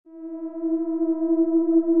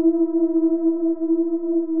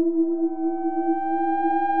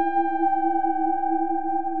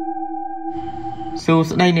សូ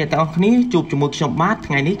ស្ដីអ្នកទាំងអស់គ្នាជួបជាមួយខ្ញុំបាទ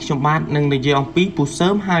ថ្ងៃនេះខ្ញុំបាទនឹងនិយាយអំពីពូសើ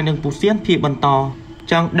មហើយនឹងពូសៀនភាគបន្ត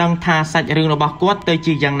ចង់ដឹងថាសាច់រឿងរបស់គាត់ទៅ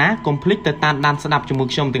ជាយ៉ាងណាកុំភ្លេចទៅតាមដានស្ដាប់ជាមួយ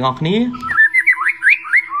ខ្ញុំទាំងអស់គ្នា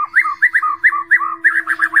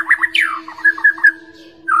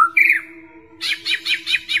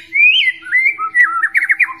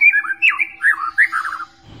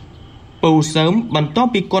ពូសើមបន្ទាប់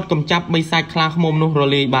ពីគាត់កំចាប់បិសាចខ្លាឃ្មុំនោះរ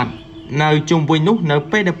លាយបាត់នៅជុំវិញនោះនៅ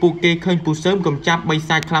ពេលដែលពួកគេឃើញពូសើមកំចាប់បិ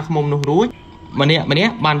សាចខ្លាឃ្មុំនោះរួចម្នាក់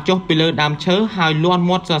បានចុះពីលើដើមឈើហើយលាន់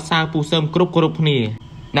មាត់សរសើរពូសើមគ្រប់គ្នា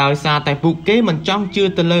ដោយសារតែពួកគេមិនចង់ជឿ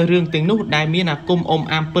ទៅលើរឿងទាំងនោះដែលមានអាគមអម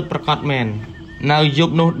អាមពិតប្រាកដមែននៅយ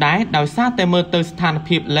ប់នោះដែរដោយសារតែមើលទៅស្ថាន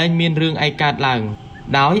ភាពលែងមានរឿងអីកើតឡើង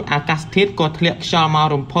ដោយអាកាសធាតុក៏ធ្លាក់ខ្យល់មក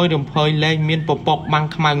រំភើយលែងមានពពកបាំង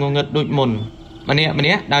ខ្មៅងងឹតដូចមុនម្នា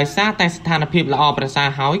ក់ដោយសារតែស្ថានភាពល្អប្រសើរ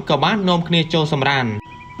ហើយក៏បាននាំគ្នាចូលសម្រាន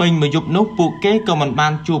ពេញមួយយប់នោះពួកគេក៏មិនបា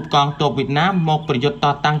នជួបកងទ័ពវៀតណាមមកប្រយុទ្ធត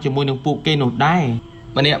តាំងជាមួយនឹងពួកគេនោះដែរ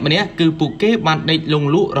ម្នាក់គឺពួកគេបានដេកលង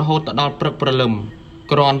លក់រហូតដល់ព្រឹកព្រលឹម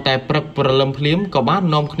គ្រាន់តែព្រឹកព្រលឹមភ្លាមក៏បាន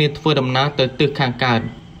នាំគ្នាធ្វើដំណើរទៅទិសខាងកើត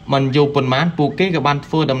មិនយូរប៉ុន្មានពួកគេក៏បាន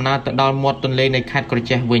ធ្វើដំណើរទៅដល់មាត់ទន្លេនៃខេត្តក្រ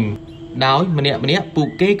ចេះវិញដោយម្នាក់ពួក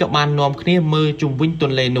គេក៏បាននាំគ្នាមើលជុំវិញទ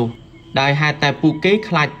ន្លេនោះដោយហេតុតែពួកគេ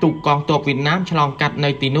ខ្លាចទូកកងទ័ពវៀតណាមឆ្លងកាត់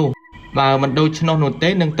នៅទីនោះបើមិនដូច្នោះនោះទេ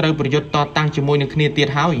នឹងត្រូវប្រយុទ្ធតតាំងជាមួយនឹងគ្នាទៀត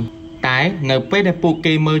ហើយតែនៅពេលដែលពួក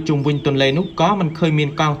គេមើលជុំវិញទន្លេនោះក៏មិនឃើញមាន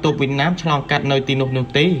កងទ័ពវៀតណាមឆ្លងកាត់នៅទីនោះ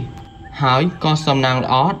ទេហើយក៏សំណាងល្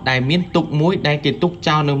អដែលមានទូកមួយដែលគេទុក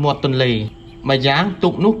ចោលនៅមាត់ទន្លេម្យ៉ាងទូ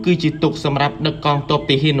កនោះគឺជាទូកសម្រាប់ដឹកកងទ័ព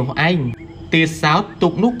ទាហាននោះឯងទៀតសោតទូ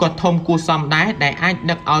កនោះក៏ធំគួរសមដែរដែលអាច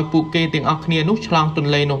ដឹកឲ្យពួកគេទាំងអស់គ្នានោះឆ្លងទ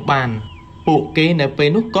ន្លេនោះបានពួកគេនៅពេល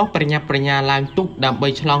នោះក៏ប្រញាប់ប្រញាល់ឡើងទូកដើម្បី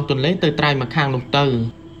ឆ្លងទន្លេទៅត្រើយម្ខាងនោះទៅ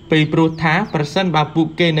ពីព្រោះថាប្រសិនបើពួក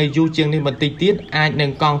គេនៅយូរជាងនេះបន្តិចទៀតអាចនឹ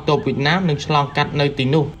ងកងទ័ពវៀតណាមនឹងឆ្លងកាត់នៅទី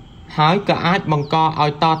នោះហើយក៏អាចបង្កឲ្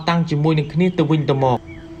យតតាំងជាមួយនឹងគ្នាទៅវិញទៅមក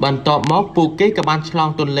បន្ទាប់មកពួកគេក៏បានឆ្លង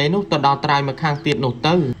ទន្លេនោះទៅដល់ត្រើយម្ខាងទៀតនោះ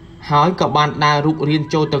ទៅហើយក៏បានដើររុករៀន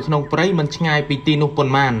ចូលទៅក្នុងព្រៃមិនឆ្ងាយពីទីនោះប៉ុ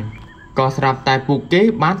ន្មានក៏ស្រាប់តែពួកគេ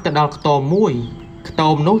បានទៅដល់ខ្ទមមួយខ្ទ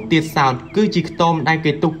មនោះទៀតសោតគឺជាខ្ទមដែល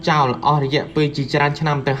គេទុកចោលអស់រយៈពេលជាច្រើនឆ្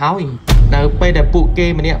នាំទៅហើយនៅពេលដែលពួកគេ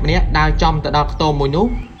ម្នាក់ដើរចំទៅដល់ខ្ទមមួយនោះ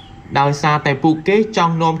ដោយសារតែពួកគេច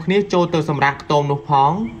ង់នាំគ្នាចូលទៅសម្រាប់ខ្ទមនោះផ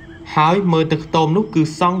ងហើយមើលទៅខ្ទមនោះគឺ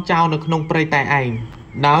សង់ចោលនៅក្នុងព្រៃតែឯង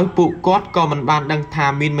ដោយពួកគាត់ក៏មិនបានដឹងថា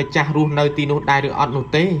មានម្ចាស់រស់នៅទីនោះដែរឬអត់នោះ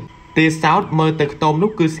ទេសោតមើលទៅខ្ទម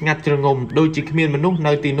នោះគឺស្ងាត់ជ្រងំដូចជាគ្មានមនុស្ស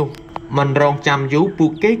នៅទីនោះមិនរងចាំយូរពួ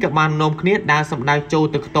កគេក៏បាននាំគ្នាដើរសម្ដៅចូល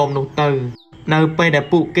ទៅខ្ទមនោះទៅនៅពេលដែល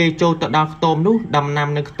ពួកគេចូលទៅដល់ខ្ទមនោះដំណាំ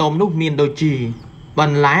នៅខ្ទមនោះមានដូចជាប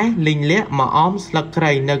ន្លែលីងលាក់មកអមស្លឹកគ្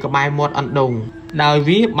រៃនៅក្បែរមាត់អណ្ដូងដោយ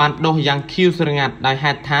វាបានដុះយ៉ាងខៀវស្រងាត់ដោយ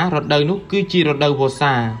ហេតុថារដូវនោះគឺជារដូវវស្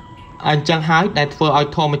សាអញ្ចឹងហើយដែលធ្វើឲ្យ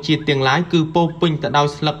ធម្មជាតិទាំងឡាយគឺពោពេញទៅដោយ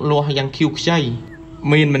ស្លឹកលាស់យ៉ាងខៀវខ្ចី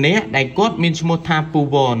មានម្នាក់ដែលគាត់មានឈ្មោះថាពូ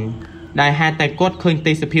វ៉នដែលហេតុតែគាត់ឃើញ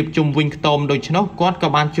ទេសភាពជុំវិញខ្ទមដូច្នោះគាត់ក៏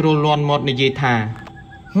បានជ្រុលលាន់មាត់និយាយថា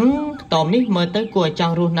ខ្ទមនេះមើលទៅគួរឲ្យច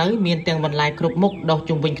ង់រស់នៅមានទាំងបន្លែគ្រប់មុខដុះ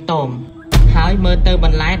ជុំវិញខ្ទមហើយមើលទៅប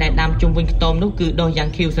ន្លែដែលដាំជុំវិញខ្ទមនោះគឺដុះយ៉ាង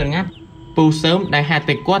ខៀវស្រងាត់ពូសើមដែលហេតុ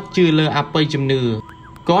តែគាត់ជឿលើអបិយជំនឿ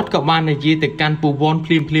គាត់ក៏បាននិយាយទៅកាន់ពូវ៉ន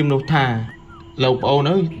ភ្លាមនោះថាលោកប្អូន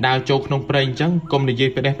អើយដើរចូលក្នុងព្រៃអញ្ចឹងកុំនិយាយ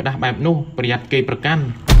ផ្ដេសផ្ដាស់បែបនោះប្រយ័ត្នគេប្រកាន់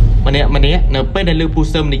ម្នាក់នៅពេលដែលលើពូ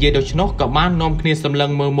សើមនិយាយដូច្នោះក៏បាននាំគ្នាសម្លឹង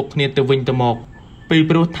មើលមុខគ្នាទៅវិញទៅមកពី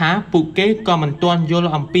ព្រោះថាពួកគេក៏មិនទាន់យ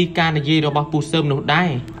ល់អំពីការនិយាយរបស់ពូសើមនោះដែរ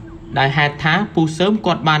ដែលហេតុថាពូសើម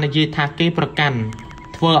គាត់បាននិយាយថាគេប្រកាន់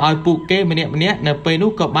ធ្វើឲ្យពួកគេម្នាក់នៅពេល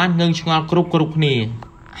នោះក៏បានងើងឆ្ងល់គ្រប់គ្នា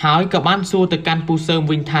ហើយក៏បានសួរទៅកាន់ពូសើម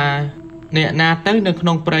វិញថាអ្នកណាទៅនៅក្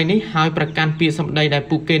នុងព្រៃនេះហើយប្រកាន់ពាក្យសម្ដីដែល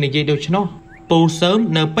ពួកគេនិយាយដូច្នោះពូសើម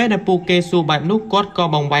នៅពេលដែលពួកគេសួរបែបនោះគាត់ក៏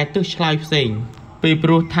បង្វែរទិសឆ្លើយផ្សេងពីព្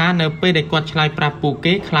រោះថានៅពេលដែលគាត់ឆ្លើយប្រាប់ពួក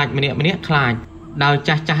គេខ្លាចម្នាក់ខ្លាចដោយ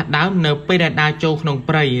ចាស់ដើមនៅពេលដែលដើរចូលក្នុង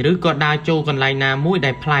ព្រៃឬក៏ដើរចូលកន្លែងណាមួយ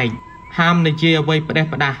ដែលប្លែកហាមនិយាយអ្វីផ្ដេស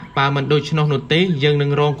ផ្ដាស់បើមិនដូច្នោះនោះទេយើងនឹ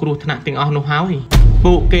ងរងគ្រោះថ្នាក់ទាំងអស់នោះហើយ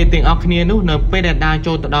ពួកគេទាំងអស់គ្នានោះនៅពេលដែលដើរ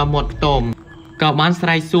ចូលទៅដល់មាត់ខ្ទមក៏បានស្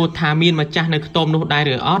រែកសួរថាមានម្ចាស់នៅខ្ទមនោះដែរ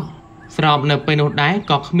ឬអត់ស្របនៅពេលនោះដែរ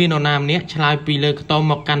ក៏គ្មាននរណាម្នាក់ឆ្លើយពីលើខ្ទម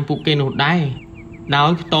មកកាន់ពួកគេនោះដែរដោ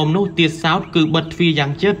យខ្ទមនោះទៀតសោតគឺបិទទ្វារយ៉ា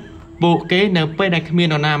ងជិតពួកគេនៅពេលដែលគ្មាន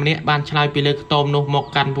នរណាម្នាក់បានឆ្លើយពីលើខ្ទមនោះមក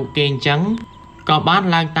កាន់ពួកគេអញ្ចឹងក៏បាន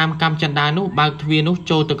ឡើងតាមកម្មចន្ទានោះបើកទ្វារនោះ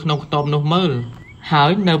ចូលទៅក្នុងខ្ទមនោះមើលហើ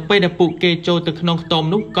យនៅពេលដែលពួកគេចូលទៅក្នុងខ្ទម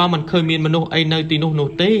នោះក៏មិនឃើញមានមនុស្សអីនៅទីនោះ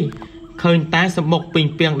ទេឃើញតែសំបុកពេញ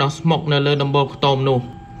ពាងដ៏ស្មុគនៅលើដំបូលខ្ទម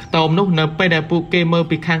នោះនៅពេលដែលពួកគេមើល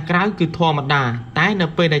ពីខាងក្រៅគឺធម្មតាតែនៅ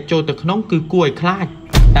ពេលដែលចូលទៅក្នុងគឺគួរឲ្យខ្លាច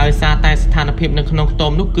ដោយសារតែស្ថានភាពនៅក្នុងខ្ទ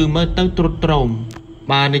មនោះគឺមើលទៅទ្រុឌទ្រោម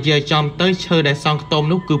បើនិយាយចំទៅឈើដែលសង់ខ្ទម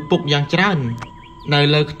នោះគឺពុកយ៉ាងច្រើន Nơi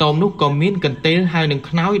lơ tôm nút có miếng cần tên hai đừng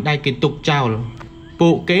nói đại kỳ tục chào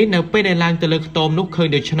bộ kế nếu bây đây lang từ lơ tôm nút khơi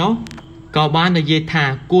được cho nó có bán là dây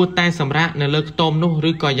thả cua tay sầm rạ nơi lơ tôm nút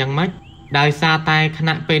rưỡi còi giăng mách đại xa tay khả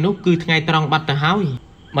năng pe nút cứ ngày tròn bắt từ hói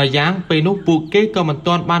mà dáng pe nút bộ kế có một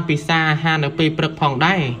toàn ban pì xa hà nơi pe bật phòng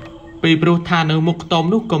đai pe bru thà nơi mục tôm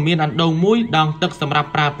nút có miếng ăn đầu muối đòn tức sầm rạ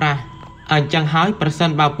pra anh chẳng hói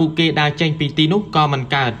percent bao bộ kế đại tranh pì tí nút có mình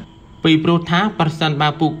cảปีปรุธาประสันบา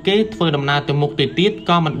ปุเกตเฟอร์ดำนาตัวมุกติดติด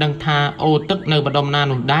ก็มันดังทาโอตึกในบดมนา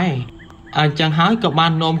หนุนได้อันจังหายกับบ้า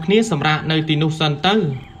นนมคณีสำระในตินุสันเตอร์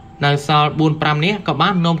ในซอลบุญปรามเนี้ยกับบ้า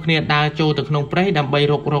นนมคณีดาโจตึกนงเปรย์ดำใบ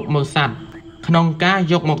รกมือสัตว์ขนมกา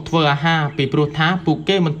ยกหมกเฟอร์ห้าปีปรุธาปุเก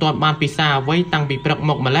มันตอนบ้านปีศาไว้ตั้งปีปรักหม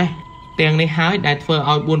กมาแล้วเตียงในหายได้เฟอร์เอ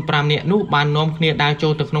าบุญปรามเนี้ยนุบ้านนมคณีดาโจ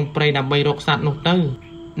ตึกนงเปรย์ดำใบรกสัตว์นุเตอร์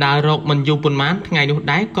ดารกมันอยู่บนม้านไงนุไ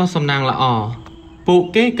ด้ก็สำนางละอ่อปู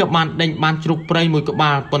เก้กับมันดังมันจุกเปรย์มวยกับบ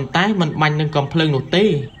าลปนใต้มันมันยังกำเพลิงหนุเต้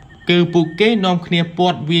คือปูเก้นอมเคลียปว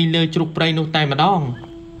ดวีเลยจุกเปรย์หนุไตมาดอง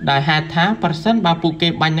ได้หาท้าประสันบาปูเก้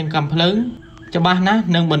บันยังกำเพลิงจะบ้านะ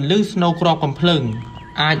หนึ่งบนลื่นสโนว์กรอบกำเพลิง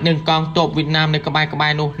อาจหนึ่งกองตบเวียดนามในกระบา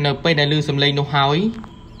ยหนุเนไปได้ลื่นสำเลยหนุหาย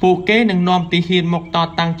ปูเก้หนึ่งนอมตีหินหมกต่อ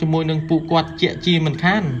ตั้งจมูกหนึ่งปูกวาดเจียจีมัน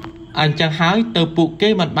ขันอันจังหายเตอปูเก้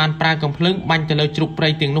มันบานปลากำเพลิงบันจะเลยจุกเปร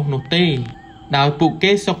ย์เตียงหนุเต้ดาวปุกเก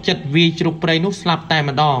สกจัดวีจุกเปรย์นุสลับแต่ม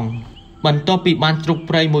าดองบรรทปีบานจุกเ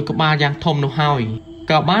ปรย์มวยกับบาอย่างทมนุหอย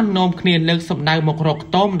กับบ้านนมเคลียนเลิกสับดาวหมกรก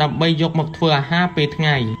ต้มดำใบยกหมกเฟือ5 ปีไง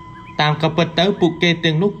ตามกับเปิดเตอปุกเกเตี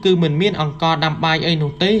ยงนุกคือเหมือนเมียนอังกอดำใบไอหนุ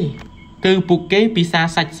เต้คือปุกเกปีศา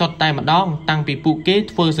สัจสดแต่มาดองตั้งปีปุกเก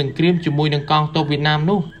เฟือสังเกตจมูกหนึ่งกองตัวเวียดนาม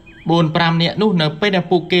นุบนปรามเนี่ยนุเนไปแต่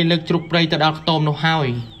ปุกเกเลิกจุกเปรย์ตะดอกต้มนุหอย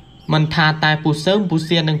มันทาตายปูเสริมปูเ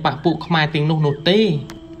ซียนหนึ่งปะปุกขมายเตียงนุเต้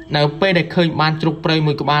ในไปได้เคยบานจุกเปรย์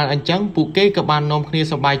มือกับบานอันจังปุกเก้กับบานนมเคลีย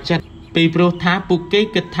สบายจัดปีโปรธาปุกเก้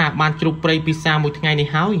กึศถาบานจุกเปรย์ปีศาจมือไงใน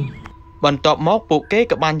หายบรรทบมอกปุกเก้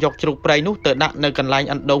กับบานยกจุกเปรย์นุเตอดักในกันไล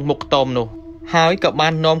อันดงมุกตอมนุหายกับบา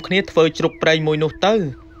นนมเคลียเฟอจุกเปรย์มือนุเตอร์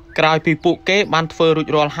กลายปีปุกเก้บานเฟอรุจ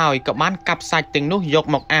รอลหายกับบานกับใส่ติงนุยก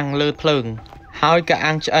หมกอ่างเลือดเพลิงหายกับอ่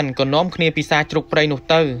างจันกับนมเคลียปีศาจจุกเปรย์นุ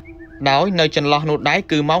เตอร์ดาวในจันลอนุได้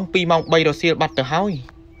คือมองปีมองใบโรเซียบัตเตอร์หาย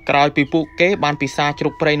กลายปีปุกเก้บานปีศาจจุ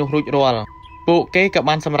กเปรย์นุรุจรอลปุกเก้กับบ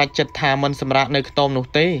านสำรัจจัดทามันสำรัจในขตมนุ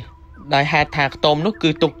เต้ได้หาถากตมนุคื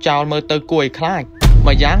อตกเจ้าเมื่อเตยกล้วยคลายม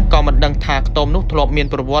าย่างก็มันดังถากตมนุถลบเมียน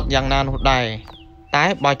ประวัติอย่างนานหุดได้แต่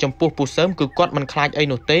บาจำปูปูเสริมคือกอดมันคลายไอ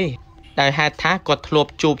นุเต้ได้หาถากอดถลบ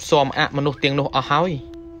จูบสวมอะมนุษย์เตียงนุเอาหาย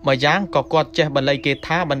มาย่างก็กอดเจ็บบันเลยเก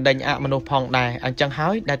ท้าบันเดงอะมนุษย์พองได้อันจังหา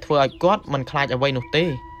ยได้เฟื่อยกอดมันคลายเอาไว้นุเต้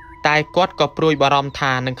แต่กอดก็ปลุยบารมท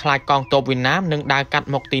าหนึ่งคลายกองตบวินน้ำหนึ่งได้กัด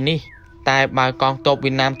หมกตีนี่แต่บากองตบวิ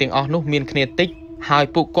นน้ำเตียงอนุมีนเคเนติกหาย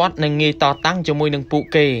ปุกอดหนึ่งงีต่อตั้งจมูกหนึ่งปุ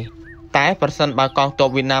เกแต่ประสันบากองตบ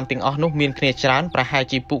วินน้ำเตียงอนุมีนเคเนจรานประหาย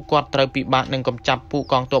จีปุกอดเตยปีบะหนึ่งกำจับปุ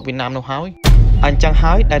กองตบวินน้ำนุหายอันจังห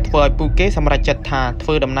ายได้เฟื่อยปุเกสำหรับจัดทาเ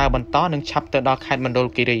ฟื่อดำนาบรรต้อหนึ่งชับเตอดอกไฮมันโดล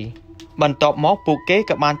กิรีบรรทบมอกปุเก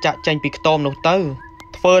กับบานจะเจนปีกโตมนุเตอร์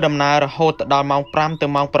เฟื่อดำนาระโหดดอลมองปรามเตอ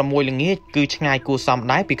มองประมวยหนึ่งงี้คือช่างกูซ้ำไ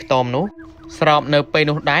ด้ปีกโตมนุสำหรับเนเป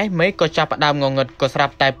นุได้ไม่ก็จับดาวงงเงินก็สำหรั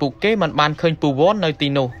บแต่ปุเกมันบานเคยปูวอนในตี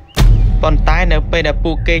นุปนใต้เนเปได้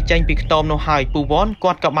ปุเกเจนปีกโตมนุหายปูวอนก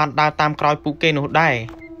อดกับมันดาวตามคลอยปุเกนุได้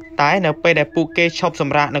แต่เนเปได้ปุเกชอบส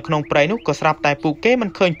ำหรับในขนมเปรนุก็สำหรับแต่ปุเกมัน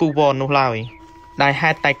เคยปูวอนนุลายได้ให้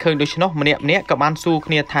แต่เคยโดยเฉพาะมันเนี้ยกับมันสู้เค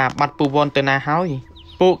ลียร์ถาบัดปูวอนเตนาหาย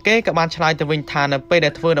ปุเกกับมันชลายตะวินทาเนเปได้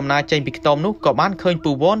เฟื่อดำนาเจนปีกโตมนุกับมันเคย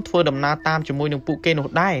ปูวอนเฟื่อดำนาตามจมูกหนึ่งปุเกนุ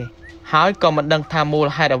ได้หายก็มันดังทามูล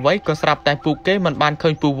ให้เอาไว้ก็สำหรับแต่ปุเกมันบานเค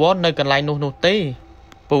ยปูวอนในกันไลนุเต้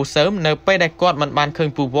ปูเสริมเนไปได้กอดมันบานเคย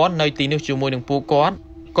ปูวอนในตีนิ้วจมูกหนึ่งปูก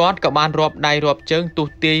อดกับบานรอบใดรอบเจิงตุ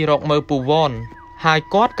ตีรอกมือปูวอนหาย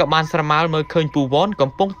กอดกับบานสมาลมือเคยปูวอนกับ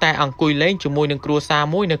ป้องแต่อังกุยเล่งจมูกหนึ่งครัวซา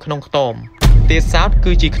มุยในขนมตอมเตียสาว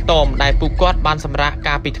คือจีขตอมได้ปูกอดบานสำระก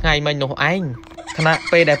าปิดไงไม่หนูไอขณะ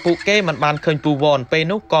ไปได้ปุเกมันบานเคยปูวอนไป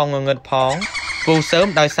นุกกองเงินพองปูเสริม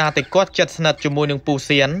ได้ซาแต่กอดจัดสนัดจมูกหนึ่งปูเ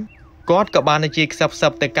สียนกอดกับบานจีกสั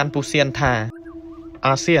บแต่การปูเซียนทาอ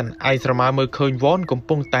าเซียนไอสมาเมื่อเคยวอนกับ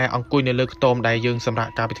ป้องแต่อังกุยในเลือกตอมได้ยืงสำหรับ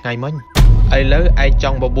การปิดไงมันไอเลือไอจอ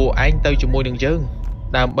งบบัวไอเตยจมูกหนึ่งยืง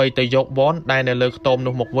ดามใบเตยยกวอนได้ในเลือกตอม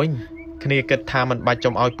นุหมกวิ่งคณีกระทามันบาดจ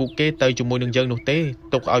มเอาปุเกเตยจมูกหนึ่งยืงนุเต้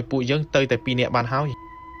ตกเอาปุยืงเตยแต่ปีเนียบานเฮา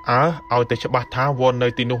เอาแต่ฉบับท้าวอนใน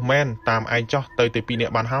ตีนุแมนตามไอจ่อเตยแต่ปีเนีย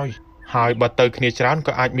บานเฮาหายบัดเตยคณีจราน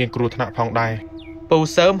ก็อาจมีกรูธนาพองได้ปู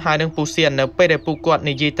เสริมหายดังปูเซียนเนไปได้ปูกอดใน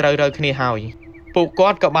ยีเตยเลยคณีหายปูกอ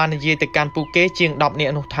ดกับบานในยีแต่การปูเกเจียงดอกเนีย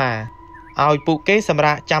นุธาเอาปูเกสำร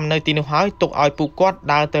ะจำในตีนุหายตกเอาปูกอด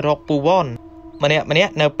ดาวเตรกปูวอนมาเนี้ย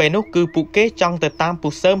เนไปนุคือปูเกจังแต่ตามปู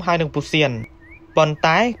เสริมหายดังปูเซียน ប៉ុន្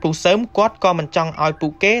តែពូសើមគាត់ក៏មិនចង់ឲ្យពួ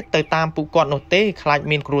កគេទៅតាមពួកគាត់នោះទេខ្លាច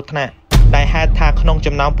មានគ្រោះថ្នាក់ដែលហេតុថាក្នុង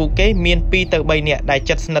ចំណោមពួកគេមាន2 ទៅ 3 នាក់ដែល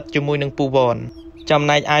ជិតស្និទ្ធជាមួយនឹងពូវ៉នចំ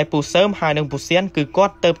ណែកឯពូសើមហើយនឹងពូសៀនគឺគា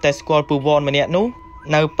ត់ទៅតែស្គាល់ពូវ៉នម្នាក់នោះ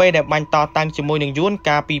នៅពេលដែលបាញ់តតាំងជាមួយនឹងយួន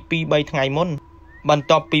កាលពី 2-3 ថ្ងៃមុនបន្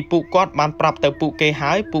ទាប់ពីពួកគាត់បានប្រាប់ទៅពួកគេ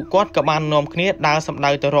ហើយពួកគាត់ក៏បាននាំគ្នាដើរសម្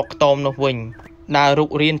ដៅទៅរកខ្ទមនោះវិញដើររុក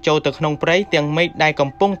រៀនចូលទៅក្នុងព្រៃទាំងមេឃដែលកំ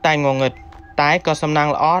ពុងតែងងឹតតែក៏សំណាង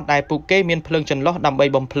ល្អដែលពួកគេមានភ្លើងចន្លុះដើម្បី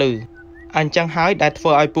បំភ្លឺអញ្ចឹងហើយដែលធ្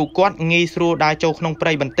វើឲ្យពួកគាត់ងាយស្រួលដើរចូលក្នុងព្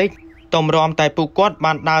រៃបន្តិចទំរាំតែពួកគាត់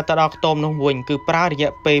បានដើរទៅដល់ខ្ទមនោះវិញគឺប្រើរ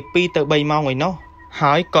យៈពេល 2 ទៅ 3 ម៉ោងឯណោះ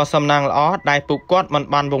ហើយក៏សំណាងល្អដែលពួកគាត់មិន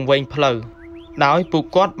បានវង្វេងផ្លូវដោយពួក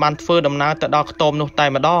គាត់បានធ្វើដំណើរទៅដល់ខ្ទមនោះតែ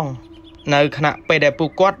ម្ដងនៅខណៈពេលដែលពួក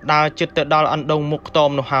គាត់ដើរជិតទៅដល់អណ្ដូងមុខខ្ទម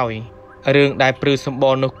នោះហើយរឿងដែលព្រឺសម្ប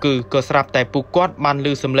ល់នោះគឺក៏ស្រាប់តែពួកគាត់បានឮ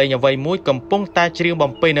សំឡេងអ្វីមួយកំពុងតែច្រៀង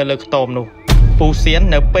បំពេញនៅលើខ្ទមនោះពូសៀន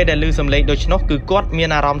នៅពេលដែលឮសំឡេងដូច្នោះគឺគាត់មាន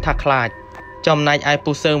អារម្មណ៍ថាខ្លាចចំណែកឯ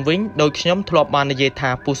ពូសើមវិញដូចខ្ញុំធ្លាប់បាននិយាយថា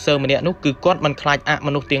ពូសើមម្នាក់នោះគឺគាត់មិនខ្លាចអម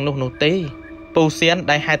នុស្សទាំងនោះទេពូសៀន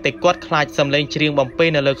ដែលហេតុតែគាត់ខ្លាចសំឡេងច្រៀងបំពេញ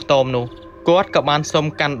នៅលើខ្ទមនោះគាត់ក៏បានសុំ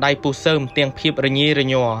កាន់ដៃពូសើមទាំងភាពរញ៉េរ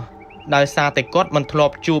ញ័រដោយសារតែគាត់មិនធ្លា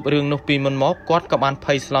ប់ជួបរឿងនោះពីមុនមកគាត់ក៏បាន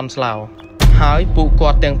ភ័យស្លន់ស្លោហើយពួកគា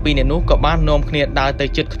ត់ទាំងពីរនាក់នោះក៏បាននាំគ្នាដើរទៅ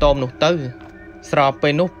ជិតខ្ទមនោះទៅស្របពេ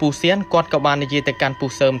លនោះពូសៀនគាត់ក៏បាននិយាយទៅកាន់ពូ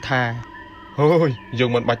សើមថាហើយយើង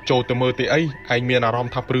មិនបាច់ចូលទៅមើលទេអីឯងមានអារម្ម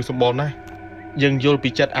ណ៍ថាព្រឺសម្បល់ណាស់យើងយល់ពី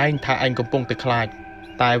ចិត្តឯងថាឯងកំពុងតែខ្លាច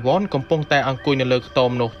តែវ៉នកំពុងតែអង្គុយនៅលើខ្ទម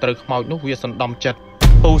នោះត្រូវខ្មោចនោះវាសណ្ដំចិត្ត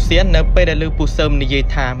ពូសៀននៅពេលដែលឮពូសើមនិយាយ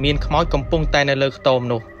ថាមានខ្មោចកំពុងតែនៅលើខ្ទម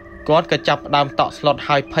នោះគាត់ក៏ចាប់ផ្ដើមតក់ស្លុត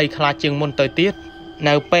ហើយភ័យខ្លាចជាងមុនទៅទៀត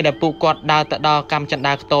នៅពេលដែលពួកគាត់ដើរទៅដល់កម្មចន្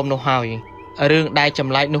ទាខ្ទមនោះហើយរឿងដែលច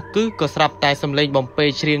ម្លែកនោះគឺក៏ស្រាប់តែសំឡេងបំពេ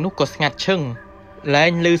ច្រៀងនោះក៏ស្ងាត់ឈឹងលែ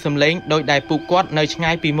ងឮសំឡេងដោយដែលពួកគាត់នៅឆ្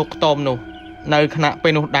ងាយពីមុខខ្ទមនោះនៅខណៈពេ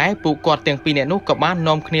លនោះដែរពួកគាត់ទាំងពីរនាក់នោះក៏បាន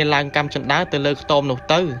នាំគ្នាឡើងកម្មចន្ទាទៅលើខ្ទមនោះ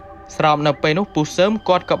ទៅស្របនៅពេលនោះពូសើម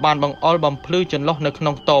គាត់ក៏បានបង្អុលបំភ្លឺចន្លុះនៅក្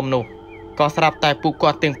នុងខ្ទមនោះក៏ស្រាប់តែពួកគា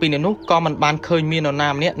ត់ទាំងពីរនាក់នោះក៏មិនបានឃើញមាននរណា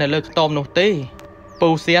ម្នាក់នៅលើខ្ទមនោះទេពូ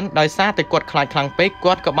សៀនដោយសារតែគាត់ខ្លាចខ្លាំងពេក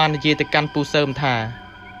គាត់ក៏បាននិយាយទៅកាន់ពូសើមថា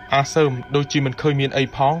អាសើមដូចជាមិនឃើញមានអី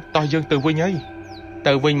ផងតោះយើងទៅវិញអី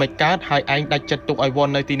ទៅវិញមិនកើតហើយឯងដាច់ចិត្តទុកឲ្យវ៉ន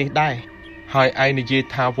នៅទីនេះដែរហើយឯងនិយាយ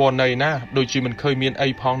ថាវ៉ននៅណាដូចជាមិនឃើញមានអី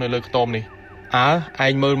ផងនៅលើខ្ទមនេះឯ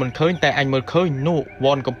ងមើលមិនឃើញតែអញមើលឃើញនោះ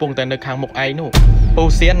វ៉នកំពុងតែនៅខាងមុខឯងនោះពូ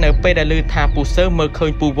សៀននៅពេលដែលឮថាពូសើមមើលឃើ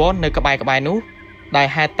ញពូវ៉ននៅក្បែរនោះដែល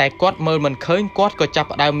ហេតុតែគាត់មើលមិនឃើញគាត់ក៏ចាប់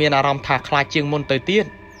ផ្ដើមមានអារម្មណ៍ថាខ្លាចជាងមុនទៅទៀត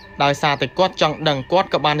ដោយសារតែគាត់ចង់ដឹងគាត់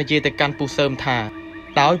ក៏បាននិយាយទៅកាន់ពូសើមថា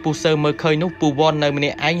ដោយពូសើមមើលឃើញនោះពូវ៉ននៅម្នា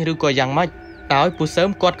ក់ឯងឬក៏យ៉ាងម៉េចដោយពូសើម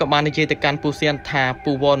គាត់ក៏បាននិយាយទៅកាន់ពូសៀនថា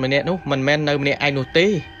ពូវ៉នម្នាក់នោះមិនមែននៅម្នាក់ឯងនោះទេ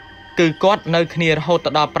គឺគាត់នៅគ្នារហូត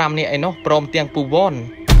ដល់5នាក់ឯនោះព្រមទាំងពូវ៉ន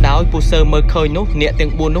ដោយពូសើមមើលឃើញនោះអ្នកទាំ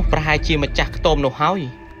ង4នោះប្រហែលជាម្ចាស់ខ្ទមនោះហើយ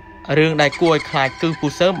រឿងដែលគួរឲ្យខ្លាចគឺពូ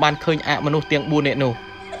សើមបានឃើញអមនុស្សទាំង4នាក់នោះ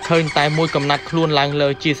ឃើញតែមួយកំណាត់ខ្លួនឡើងលើ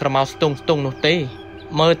ជាស្រមោលស្ទង់នោះទេ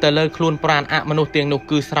មើលទៅលើខ្លួនប្រាណអមនុស្សទាំងនោះ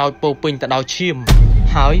គឺស្រោចពោពេញទៅដោយឈាម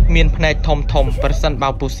ហើយមានភ្នែកធំប្រសិនបើ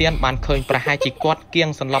ពូសៀនបានឃើញប្រហែលជាគាត់គៀង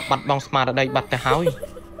សន្លប់បាត់បង់ស្មារតីបាត់ទៅហើយ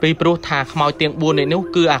ពីព្រោះថាខ្មោចទាំង4នាក់នោះ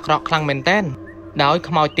គឺអាក្រក់ខ្លាំងមែនទែនដោយ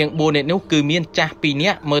ខ្មោចទាំង4នាក់នោះគឺមានចាស់2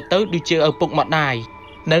នាក់មើលទៅដូចជាឪពុកម្ដាយ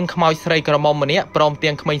និងខ្មោចស្រីក្រមុំម្នាក់ព្រម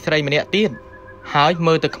ទាំងក្មេងស្រីម្នាក់ទៀតហើយ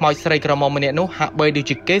មើលទៅខ្មោចស្រីក្រមុំម្នាក់នោះហាក់បីដូច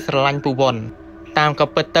ជាគេស្រឡាញ់ពូវ៉នតាមក៏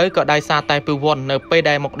ពិតទៅក៏ដោយសារតែពូវ៉ននៅពេល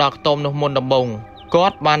ដែលមកដល់ខ្ទមនោះមុនដំបូងគា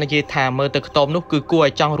ត់បាននិយាយថាមើលទៅខ្ទមនោះគឺគួរឲ្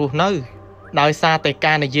យចង់រស់នៅដោយសារតែ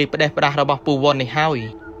ការនិយាយផ្ដេសផ្ដាសរបស់ពូវ៉ននេះហើយ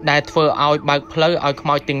ដែលធ្វើឲ្យបើកផ្លូវឲ្យខ្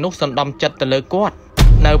មោចទាំងនោះសណ្ដំចិត្តទៅលើគាត់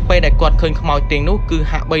នៅពេលដែលគាត់ឃើញខ្មោចទាំងនោះគឺ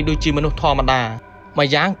ហាក់បីដូចជាមនុស្សធម្មតាម្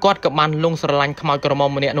យ៉ាងគាត់ក៏បានលងស្រឡាញ់ខ្មោចក្រមុំ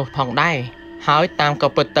ម្នាក់នោះផងដែរហើយតាមក៏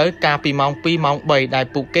ពិតទៅកាលពីម៉ោង2ម៉ោង3ដែល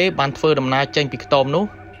ពួកគេបានធ្វើដំណើរចេញពីខ្ទមនោះ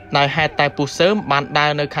ដោយហេតុតែពូសើមបានដើ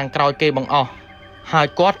រនៅខាងក្រោយគេបង្អស់ហើយ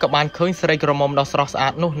គាត់ក៏បានឃើញស្រីក្រមុំដ៏ស្រស់ស្អា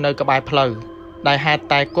តនោះនៅក្បែរផ្លូវដែលហេតុ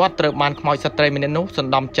តែគាត់ត្រូវបានខ្មោចស្ត្រីម្នាក់នោះស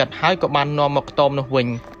ណ្ដំចិត្តហើយក៏បាននាំមកខ្ទមនោះវិញ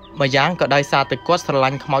ម្យ៉ាងក៏ដោយសារតែគាត់ស្រឡា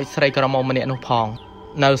ញ់ខ្មោចស្រីក្រមុំម្នាក់នោះផង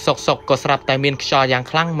នៅសុកក៏ស្រាប់តែមានខ្យល់យ៉ាង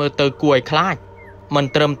ខ្លាំងមើលទៅគួរឲ្យខ្លាចមិន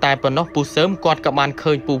ត្រឹមតែប៉ុណ្ណោះពូសើមគាត់ក៏បាន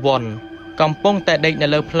ឃើញពូវ៉នកំពុងតែដេកនៅ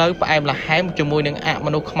លើផ្លូវផ្អែមល្ហែមជាមួយនឹងអម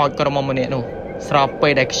នុស្សខ្មោចក្រមុំម្នាក់នោះស្របពេ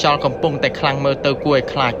លដែលខ្យល់កំពុងតែខ្លាំងមើលទៅគួរឲ្យ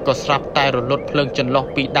ខ្លាចក៏ស្រាប់តែរលត់ភ្លើងចន្លុះ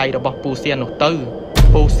ពីដៃរបស់ពូសៀននោះទៅ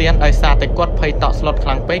ពូសៀនដោយសារតែគាត់ភ័យតក់ស្លុតខ្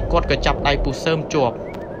លាំងពេកគាត់ក៏ចាប់ដៃពូសើមជាប់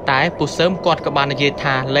តែពូសើមគាត់ក៏បាននិយាយ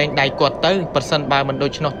ថាលែងដៃគាត់ទៅប្រសិនបើមិនដូ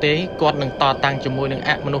ច្នោះទេគាត់នឹងតតាំងជាមួយនឹង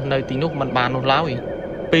អមនុស្សនៅទីនោះមិនបាននោះឡើយ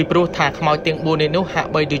ពីព្រោះថាខ្មោចទាំង4នាក់នោះហាក់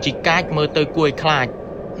បីដូចជាកាចមើលទៅគួរឲ្យខ្លាច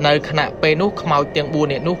នៅខណៈពេលនោះខ្មោចទាំង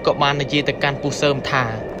4នាក់នោះក៏បាននិយាយទៅកាន់ពូសើមថា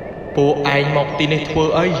ពួកឯងមកទីនេះធ្វើ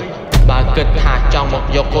អី bà kết thả trong một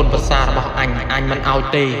dọc côn vật xa bảo anh mình ao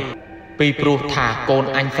tê vì pru thả côn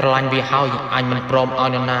anh phải lanh vì hỏi anh mình prom ao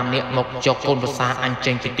nam niệm một dọc côn vật xa anh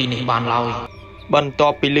trên cái tin này bàn lòi bần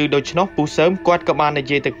tọp bị lưu đôi chót pu sớm quát các bạn này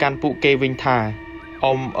về từ can pu kê vinh thả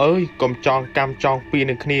ông ơi cầm tròn cam tròn pi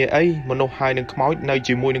nâng kia ấy mà nô hai nâng máu nơi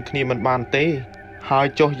chỉ mùi nâng kia mình bàn tê hai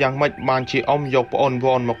cho giang mạch bàn chỉ ông dọc ôn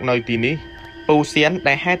vòn một nơi tí ní pu xiên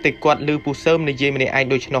đại hai từ quát lưu pu sớm này về mình anh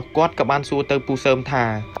đôi chót quát các bạn xua tới pu sớm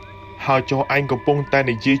thả hai cho anh cầm pung tay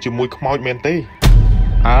này về chỉ mùi máu men tê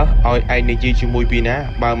ôi anh này về chỉ mùi pi ná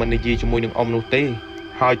bà mình này về chỉ mùi nâng ông nô tê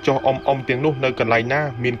hai cho ông tiếng nô nơi cần lại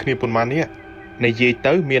na miền kia bồn man nhé này về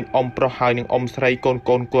tới miền ông pro hai nâng ông say con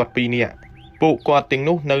quạt pi nè bộ quạt tiếng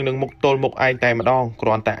nút nơi nâng một tôn một ai tại mà đòn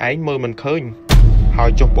còn tại ấy mơ mình khơi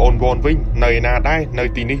hỏi chụp ôn vốn vinh nơi na đây nơi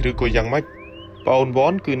tin đi rồi coi rằng mất ôn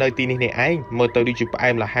vốn cứ nơi tin này anh mơ tới đi chụp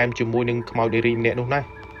em là ham chụp môi nâng màu để rim nè lúc này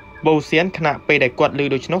bầu xén khả pe đại quạt lư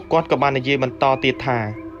đôi nốt quạt các bạn này về mình to tiệt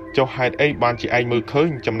thà cho hai ấy bạn chị anh mơ khơi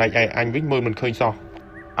chầm này anh vinh mơ mình khơi sao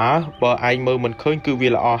bờ anh mơ mình khơi cứ vì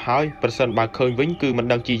là hỏi person bà khơi vinh cứ mình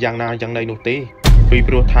đang chỉ rằng nào rằng này nô tê vì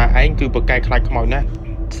pro thà anh cứ bờ cài khai màu nè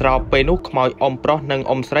sau pe nút màu om pro nâng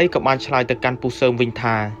om sấy các bạn chơi từ can pu sớm vinh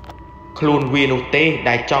thà khuôn vi nô tê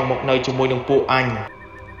đại trong một nơi cho môi nông pu anh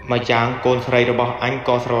mà chẳng con sấy rồi bảo anh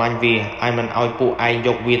có sờ lanh vì anh mình ao pu anh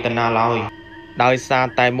dọc vi tân na lòi đời xa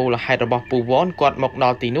tại mù là hai rồi bảo pu vốn quạt một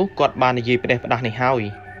đò tí nút quạt bàn gì để đặt này hao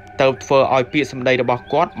tập phơ ao pi xâm đây rồi bảo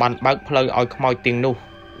quạt bàn bác phơi ao màu tiền nút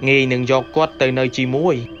nghi nâng do quát từ nơi chi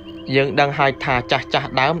muối nhưng đang hai thà chả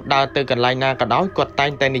đám đa từ gần lại na cả đói quát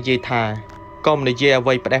tay tay này gì thà công này gì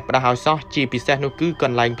vậy phải đẹp hào sót chi bị xe nó cứ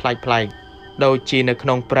gần lại play đôi chiនៅក្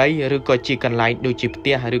នុងព្រៃឬក៏ជីកន្លែងដូចជាផ្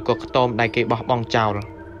ទះឬក៏ខ្ទមដែលគេបោះបង់ចោល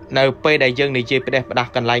នៅពេលដែលយើងនិយាយផ្ដេសផ្ដាស់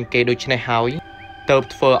កន្លែងគេដូចនេះហើយទៅ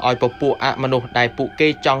ធ្វើឲ្យពពួកអមនុស្សដែលពួកគេ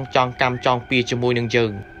ចង់កម្មចង់ពីជាមួយនឹងយើ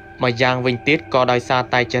ងមកយ៉ាងវិញទៀតក៏ដោយសារ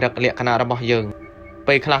តែចរិតលក្ខណៈរបស់យើង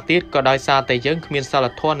ពេលខ្លះទៀតក៏ដោយសារតែយើងគ្មានសិល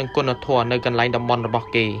ធម៌និងគុណធម៌នៅកន្លែងតំបន់របស់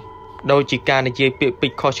គេដូចជាការនិយាយពាក្យពេ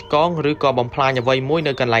ចន៍ខុសឆ្គងឬក៏បំផ្លាញអ្វីមួយ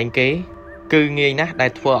នៅកន្លែងគេគឺងាយណាស់ដែ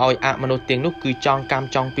លធ្វើឲ្យអមនុស្សទាំងនោះគឺចង់កម្ម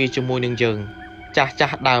ចង់ពីជាមួយនឹងយើងចា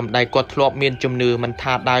ស់ដើមដែលគាត់ធ្លាប់មានជំនឿមិន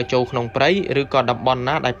ថាដើរចូលក្នុងព្រៃឬក៏តំបន់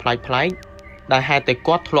ណាដែលប្លែកដែលហេតុតែ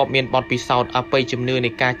គាត់ធ្លាប់មានបទពិសោធន៍អបិយជំនឿនៃ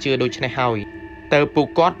ការជឿដូចនេះហើយតើពួក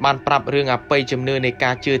គាត់បានប្រាប់រឿងអបិយជំនឿនៃ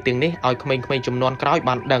ការជឿទាំងនេះឲ្យក្មេងៗជំនាន់ក្រោយ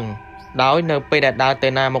បានដឹងដោយនៅពេលដែលដើរទៅ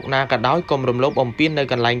ណាមកណាក៏ដោយកុំរំលោភបំពាននៅ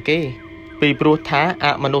កន្លែងគេពីព្រោះថាអ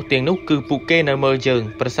មនុស្សទាំងនោះគឺពួកគេនៅមើលយើង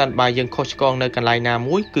ប្រសិនបើយើងខុសឆ្គងនៅកន្លែងណា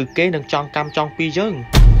មួយគឺគេនឹងចង់កម្មចង់ពីយើង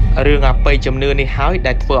រឿងអបិយជំនឿនេះហើយ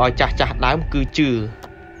ដែលធ្វើឲ្យចាស់ដើមគឺជឿ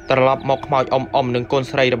ត្រឡប់មកខ្មោចអ៊ំនឹងកូន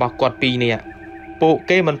ស្រីរបស់គាត់ពីរនាក់ពួក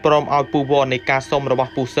គេមិនព្រមឲ្យពូវ័ននៃការសុំរប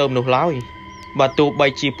ស់ពូសើមនោះឡើយបើទោះបី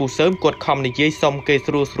ជាពូសើមគាត់ខំនិយាយសុំគេ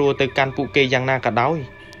ស្រួលទៅកាន់ពួកគេយ៉ាងណាក៏ដោយ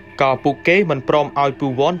ក៏ពួកគេមិនព្រមឲ្យពូ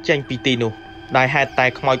វ័នចេញពីទីនោះដែលហេតុតែ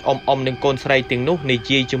ខ្មោចអ៊ំនឹងកូនស្រីទាំងនោះនិ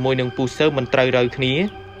យាយជាមួយនឹងពូសើមមិនត្រូវរើគ្នា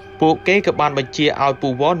ពួកគេក៏បានបញ្ជាឲ្យពូ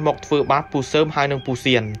វ័នមកធ្វើបាបពូសើមហើយនឹងពូ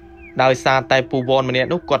សៀនដោយសារតែពូវ័នម្នាក់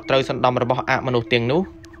នោះគាត់ត្រូវសណ្ដំរបស់អមនុស្សទាំងនោះ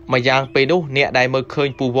ម្យ៉ាងពេលនោះអ្នកដែលមើលឃើញ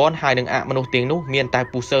ពូវ័នហើយនឹងអមនុស្សទាំងនោះមានតែ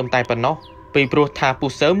ពូសើមតែប៉ុណ្ណោះពីព្រោះថាពូ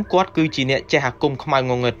សើមគាត់គឺជាអ្នកចេះអាគមខ្មៅ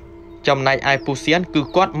ងងឹតចំណែកឯពូសៀនគឺ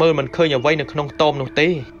គាត់មើលមិនឃើញអ្វីនៅក្នុងតោមនោះទេ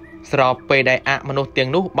ស្របពេលដែលអមនុស្សទាំង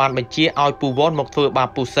នោះបានបញ្ជាឲ្យពូវ័នមកធ្វើបាប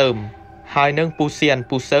ពូសើមហើយនឹងពូសៀន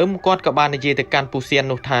ពូសើមគាត់ក៏បាននិយាយទៅកាន់ពូសៀន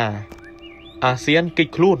នោះថាអាសៀនគិត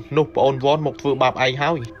ខ្លួននោះប្អូនវ័នមកធ្វើបាបឯង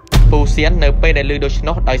ហើយពូសៀននៅពេលដែលឮដូច្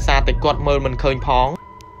នោះដោយសារតែគាត់មើលមិនឃើញផង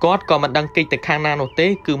គាត់ក៏មិនដឹងគិតទៅខាងណានោះទេ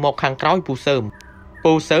គឺមកខាងក្រោយពូ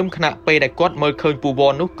សើមខណៈពេលដែលគាត់មើលឃើញពូវ័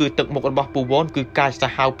ននោះគឺទឹកមុខរបស់ពូវ័នគឺកាចសា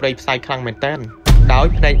ហាវព្រៃផ្សៃខ្លាំងមែនទែនដោយ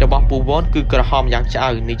ភ្នែករបស់ពូវ័នគឺក្រហមយ៉ាងឆ្អៅ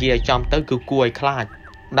និយាយឲ្យចំទៅគឺគួរឲ្យខ្លាច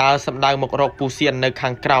ដើរសម្ដៅមករកពូសៀននៅខា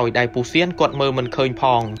ងក្រោយដែលពូសៀនគាត់មើលមិនឃើញផ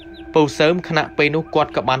ងពូសើមខណៈពេលនោះគា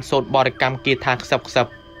ត់ក៏បានសូត្របរិកម្មគាថាខ្សឹប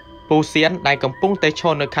ពូសៀនដែលកំពុងតែឈ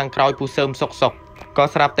រនៅខាងក្រោយពូសើមសុកក៏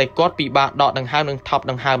ស្រាប់តែគាត់ពិបាកដកដង្ហើមនិងថប់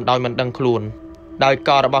ដង្ហើមដោយមិនដឹងខ្លួនដោយក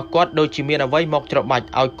របស់គាត់ដូចជាមានអ្វីមកច្របាច់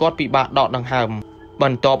ឲ្យគាត់ពិបាកដកដង្ហើមប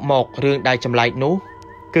ន្ទាប់មករឿងដែលចម្លែកនោះ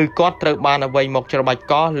គឺគាត់ត្រូវបានអ្វីមកច្របាច់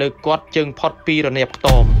កលើគាត់ជើងផុតពីរនាបខ្ទ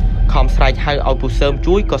មខំស្រែកហៅឲ្យពូសើម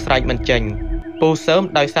ជួយក៏ស្រែកមិនចេញពូសើម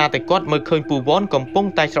ដោយសារតែគាត់មើលឃើញពូវ័នកំពុង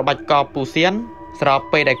តែច្របាច់កពូសៀនស្រប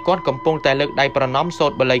ពេលដែលគាត់កំពុងតែលើកដៃប្រណម្យសូ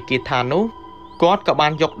ត្របល័យគាថានោះគាត់ក៏បា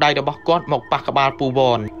នយកដៃរបស់គាត់មកប៉ះក្បាលពូ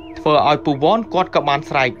វ័នធ្វើឲ្យពូវ័នគាត់ក៏បាន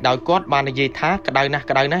ស្រែកដោយគាត់បាននិយាយថាក្តៅណាស់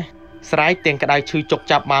ស្រែកទាំងក្តៅឈឺចុក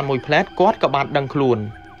ចាប់បានមួយផ្លែតគាត់ក៏បានដឹងខ្លួន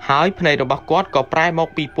ហើយភ្នែករបស់គាត់ក៏ប្រែមក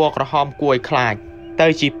ពីពណ៌ក្រហមគួរឲ្យខ្លាចទៅ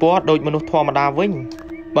ជាពណ៌ដូចមនុស្សធម្មតាវិញ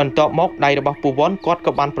បន្ទាប់មកដៃរបស់ពូវ័នគាត់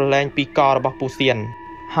ក៏បានប្រឡែងពីករបស់ពូសៀន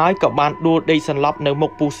ហើយក៏បានដួលដេកសន្លប់នៅមុ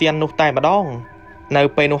ខពូសៀននោះតែម្ដង នៅ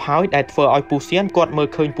ពេលនោះហើយដែលធ្វើឲ្យពូសៀនគាត់មើល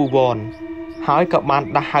ឃើញពូវ៉នហើយក៏បាន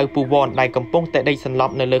ដាស់ហៅពូវ៉នដែលកំពុងតែដេកសន្ល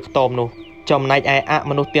ប់នៅលើខ្ទមនោះចំណែកឯអ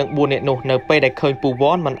មនុស្សទាំង4នាក់នោះនៅពេលដែលឃើញពូ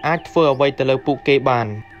វ៉នមិនអាចធ្វើអ្វីទៅលើពួកគេបាន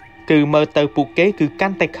គឺមើលទៅពួកគេគឺកា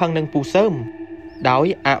ន់តែខឹងនឹងពូសើមដោយ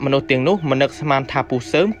អមនុស្សទាំងនោះមិននឹកស្មានថាពូ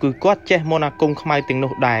សើមគឺគាត់ចេះមន្តអាគមខ្មៅទាំង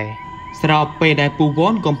នោះដែរស្របពេលដែលពូ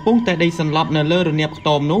វ៉នកំពុងតែដេកសន្លប់នៅលើរនាបខ្ទ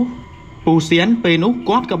មនោះពូសៀនពេលនោះ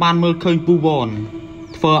គាត់ក៏បានមើលឃើញពូវ៉ន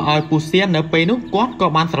ធ្វើឲ្យពូសៀននៅពេលនោះគាត់ក៏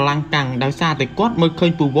បានស្រឡាំងកាំងដោយសារតែគាត់មើលឃើ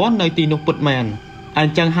ញពូវ៉ននៅទីនោះពិតមែនអ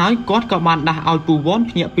ញ្ចឹងហើយគាត់ក៏បានដាស់ឲ្យពូវ៉ន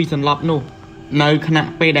ភ្ញាក់ពីសន្លប់នោះនៅខណៈ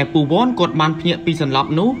ពេលដែលពូវ៉នគាត់បានភ្ញាក់ពីសន្លប់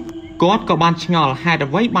នោះគាត់ក៏បានឆ្ងល់ហេតុ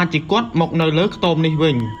អ្វីបានជាគាត់មកនៅលើខ្ទមនេះ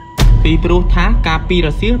វិញពីព្រោះថាកាលពីរ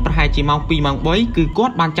សៀលប្រហែលជាម៉ោង2ម៉ោង3គឺគា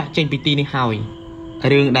ត់បានចាក់ចេញពីទីនេះហើយ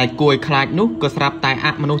រឿងដែលគួរឲ្យខ្លាចនោះក៏ស្រាប់តែអ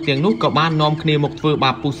មនុស្សទាំងនោះក៏បាននាំគ្នាមកធ្វើ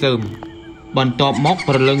បាបពូសើមបន្ទាប់មក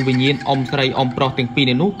ព្រលឹងវិញ្ញាណអ៊ំស្រីអ៊ំប្រុសទាំងពីរ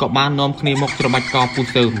នេះក៏បាននាំគ្នាមកច្របាច់កពូ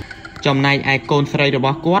សើមចំណែកឯកូនស្រីរប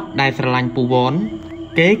ស់គាត់ដែលស្រឡាញ់ពូវ៉ន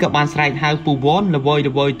គេក៏បានស្រែកហៅពូវ៉នល្វើយ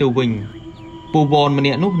ទៅវិញពូវ៉នម្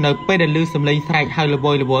នាក់នោះនៅពេលដែលឮសំឡេងស្រែកហៅល្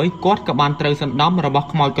វើយគាត់ក៏បានត្រូវសណ្ដំរបស់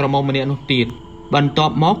ខ្មោចក្រមុំម្នាក់នោះទៀតបន្ទា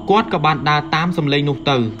ប់មកគាត់ក៏បានដើរតាមសំឡេងនោះ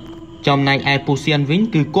ទៅចំណែកឯពូសៀនវិញ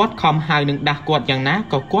គឺគាត់ខំហៅនឹងដាស់គាត់យ៉ាងណា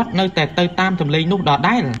ក៏គាត់នៅតែទៅតាមសំឡេងនោះដ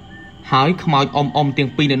ដែលហើយខ្មោចអ៊ំទាំង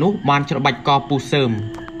ពីរនោះបានច្របាច់កពូសើម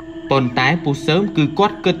ប៉ុន្តែពូសើមគឺគា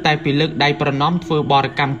ត់គិតតែពីលើកដៃប្រណម្យធ្វើប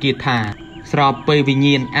រិកម្មគាថាស្របពេលវិញ្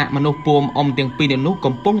ញាណអមនុស្សពួមអ៊ំទាំងពីរនោះ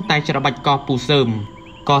កំពុងតែច្របាច់កពូសើម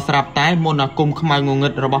ក៏ស្រាប់តែមន្តអាគមខ្មៅងងឹ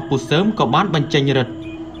តរបស់ពូសើមក៏បានបញ្ចេញឫទ្ធិ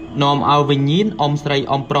នាំឲ្យវិញ្ញាណអ៊ំស្រី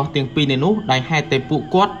អ៊ំប្រុសទាំងពីរនោះដែលហេតុតែពួក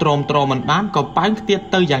គាត់ទ្រាំមិនបានក៏ប៉ើងខ្ទាត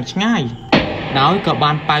ទៅយ៉ាងឆ្ងាយដោយក៏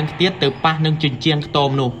បានប៉ើងខ្ទាតទៅប៉ះនឹងជញ្ជាំងខ្ទម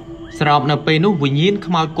នោះស្របនៅពេលនោះវិញ្ញាណ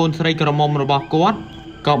ខ្មោចកូនស្រីក្រមុំរបស់គាត់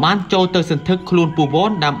ក៏បានចូលទៅសន្ធឹកខ្លួនពូវ៉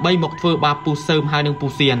នដើម្បីមកធ្វើបាបពូសើមហើយនឹងពូ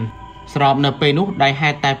សៀនស្របនៅពេលនោះដែលហេ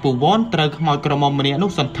តុតែពូវ៉នត្រូវខ្មោចក្រមុំម្នាក់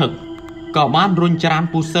នោះសន្ធឹកក៏បានរុញច្រាន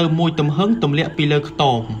ពូសើមមួយទំហឹងទម្លាក់ពីលើខ្ទ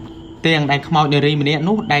មទាំងដែលខ្មោចនារីម្នាក់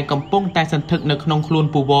នោះដែលកំពុងតែសន្ធឹកនៅក្នុងខ្លួន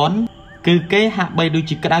ពូវ៉នគឺគេហាក់បីដូច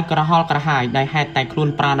ជាក្តៅក្រហល់ក្រហាយដែលហេតុតែខ្លួន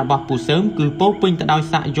ប្រាណរបស់ពូសើមគឺពោពេញទៅដោយ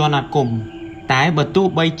ស័ក្តិយន្តអាគមតែបើទោះ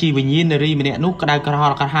បីជាវិញ្ញាណនារីម្នាក់នោះក្តៅក្រហ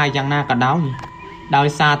ល់ក្រហាយយ៉ាងណាក៏ដោយ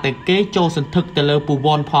សារតែគេចូលសន្ធឹកទៅលើពូ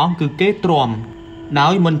វ៉នផងគឺគេទ្រាំដោ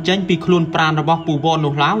យមិនចេញពីខ្លួនប្រាណរបស់ពូវ៉ន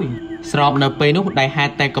នោះឡើយស្របនៅពេលនោះដែលហេ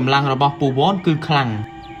តុតែកម្លាំងរបស់ពូវ៉នគឺខ្លាំង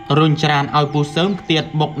រុញច្រានឲ្យពូសើមខ្ទាត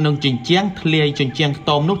បុកនឹងជញ្ជាំងធ្លាយជញ្ជាំងខ្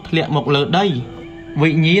ទមនោះធ្លាក់មកលើដីវិ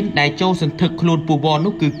ញ្ញាណដែលចូលសន្ធឹកខ្លួនពូវ៉ន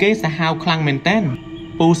នោះគឺគេសាហាវខ្លាំងមែនទែន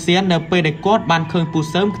ពូសៀននៅពេលដែលគាត់បានឃើញពូ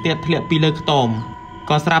សើមខ្ទាតធ្លាក់ពីលើខ្ទម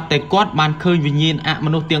ក៏ស្រាប់តែគាត់បានឃើញវិញ្ញាណអម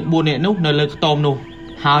នុស្សទាំង4នាក់នោះនៅលើខ្ទមនោះ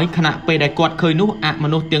ហើយខណៈពេលដែលគាត់ឃើញនោះអម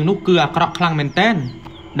នុស្សទាំងនោះគឺអាក្រក់ខ្លាំងមែនទែន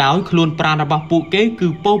ដោយខ្លួនប្រាណរបស់ពួកគេគឺ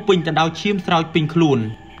ពោពេញទៅដោយឈាមស្រោចពេញខ្លួន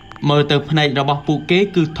មើលទៅភ្នែករបស់ពួកគេ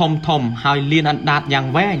គឺធំហើយលៀនអណ្ដាតយ៉ាង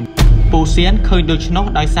វែងពូសៀនឃើញដូច្នោះ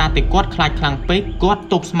ដោយសារតែគាត់ខ្លាចខ្លាំងពេកគាត់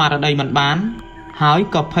ទប់ស្មារតីមិនបានហើយ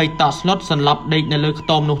ក៏ភ័យតក់ស្លុតសន្លប់ដេកនៅលើខ្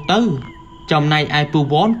ទមនោះទៅចំណែកឯពូ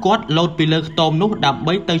វ៉នគាត់លោតពីលើខ្ទមនោះដើម្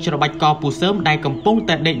បីទៅច្របាច់កពូសើមដែលកំពុង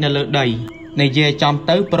តែដេកនៅលើដីនិយាយចំ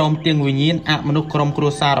ទៅព្រមទាំងវិញ្ញាណអមនុស្សក្រុមគ្រួ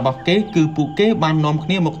សាររបស់គេគឺពួកគេបាននាំគ្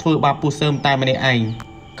នាមកធ្វើបាបពូសើមតែម្នាក់ឯង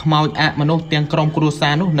ខ្មោចអមនុស្សទាំងក្រុមគ្រួសា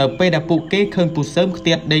រនោះនៅពេលដែលពួកគេឃើញពូសើមខ្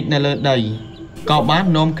ទាតដេកនៅលើដីក៏បាន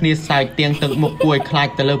នាំគ្នាសើចទៀងទឹកមុខគួរឲ្យខ្លាច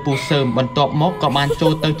ទៅលើពូសើមបន្ទាប់មកក៏បានចូ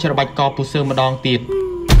លទៅច្របាច់កពូសើមម្ដងទៀត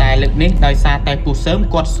តែលើកនេះដោយសារតែពូសើម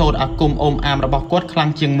គាត់សូត្រអាគមអ៊ំអាមរបស់គាត់ខ្លាំង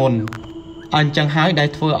ជាងមុនអញ្ចឹងហើយដែល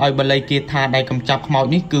ធ្វើឲ្យបល័យគាថាដែលកំចាប់ខ្មោច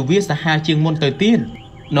នេះគឺវាសាហាវជាងមុនទៅទៀត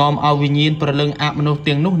នាំឲ្យវិញ្ញាណប្រលឹងអមនុស្ស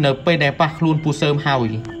ទាំងនោះនៅពេលដែលប៉ះខ្លួនពូសើមហើយ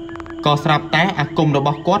ក៏ស្រាប់តែអាគមរប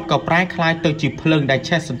ស់គាត់ក៏ប្រែក្លាយទៅជាភ្លើងដែល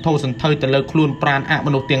ឆេះសន្ធោសន្ធៅទៅលើខ្លួនប្រាណអម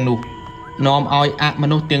នុស្សទាំងនោះនាំឲ្យអម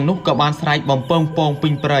នុស្សទាំងនោះក៏បានស្រែកបំពងពងពេ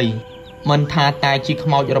ញព្រៃមិនថាតែជាខ្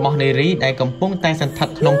មោចរបស់នារីដែលកំពុងតែសន្ធឹក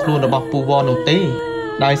ក្នុងខ្លួនរបស់ពូវ៉ននោះទេ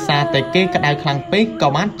ដោយសារតែគេក្តៅខ្លាំងពេកក៏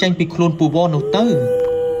បានចេញពីខ្លួនពូវ៉ននោះទៅ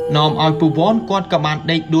នាំឲ្យពូវ៉នគាត់ក៏បាន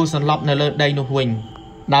ដេកដួលសន្លប់នៅលើដីនោះវិញ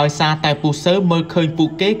ដោយសារតែពូសើមើលឃើញពួក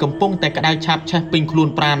គេកំពុងតែក្តៅឆាប់ឆេះពេញខ្លួន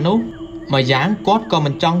ប្រាណនោះម្យ៉ាងគាត់ក៏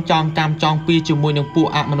មិនចង់តាមចង់ពីជាមួយនឹងពួក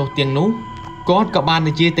អមនុស្សទាំងនោះគាត់ក៏បាន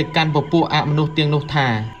និយាយទៅកាន់ពពួកអមនុស្សទាំងនោះថា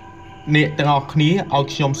អ្នកទាំងអស់គ្នាឲ្យ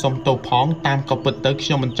ខ្ញុំសុំទោសផងតាមក៏ពិតទៅខ្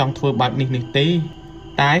ញុំមិនចង់ធ្វើបែបនេះទេ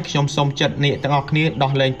តែខ្ញុំសុំចិត្តអ្នកទាំងអស់គ្នា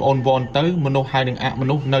ដោះលែងប្អូនវ៉នទៅមនុស្សហើយនឹងអម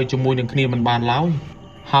នុស្សនៅជាមួយនឹងគ្នាមិនបានឡើយ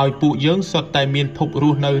ហើយពួកយើងសុទ្ធតែមានភពរ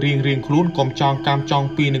ស់នៅរៀងខ្លួនកុំចង់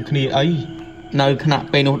ពីនឹងគ្នាអីនៅខណៈ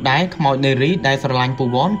ពេលនោះដែរខ្មោចនារីដែលស្រឡាញ់ពូ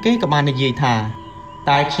វ៉នគេក៏បាននិយាយថា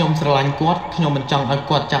តែខ្ញុំស្រឡាញ់គាត់ខ្ញុំមិនចង់ឲ្យ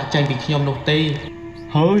គាត់ចាក់ចែងពីខ្ញុំនោះទេ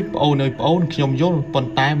ហើយប្អូនខ្ញុំយល់ប៉ុ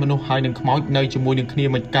ន្តែមនុស្សហើយនឹងខ្មោចនៅជាមួយនឹងគ្នា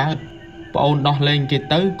មិនកើត ប្អូនដោះលែងគេ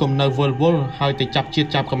ទៅកុំនៅវល់ហើយទៅចាប់ជាតិ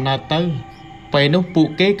ចាប់កំណើតទៅពេលនោះពួក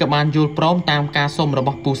គេក៏បានយល់ព្រមតាមការសុំរប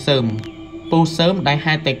ស់ពូសើមដែល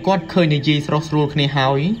ហេតុតែគាត់ឃើញនិយាយស្រស់ស្រួលគ្នាហើ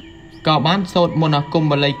យក៏បានសូត្រមន្តអាគម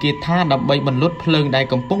បល័យគាថាដើម្បីបន្លត់ភ្លើងដែល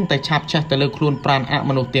កំពុងតែឆាបឆេះទៅលើខ្លួនប្រាណអ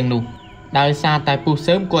មនុស្សទាំងនោះដោយសារតែពូ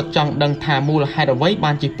សើមគាត់ចង់ដឹងថាមូលហេតុអ្វី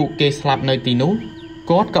បានជាពួកគេស្លាប់នៅទីនោះ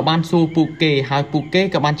គាត់ក៏បានសួរពួកគេហើយពួកគេ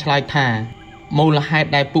ក៏បានឆ្លើយថាមូលហេតុ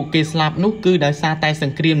ដែលពួកគេស្លាប់នោះគឺដោយសារតែស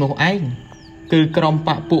ង្គ្រាមនោះឯងគឺក្រុមប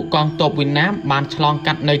កពួកកងទ័ពវៀតណាមបានឆ្លង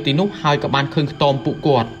កាត់នៅទីនោះហើយក៏បានឃើញខ្ទមពួក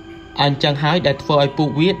គាត់អញ្ចឹងហើយដែលធ្វើឲ្យពួក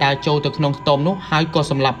វាដើរចូលទៅក្នុងខ្ទមនោះហើយក៏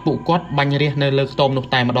សម្លាប់ពួកគាត់បាញ់រះនៅលើខ្ទមនោះ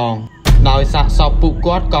តែម្ដងដោយសាកសពពួក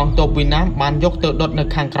គាត់កងទ័ពវៀតណាមបានយកទៅដុតនៅ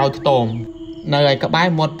ខាងក្រោយខ្ទមនៅឯក្បែរ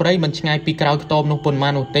មាត់ព្រៃមិនឆ្ងាយពីក្រោយខ្ទមនោះប៉ុន្មា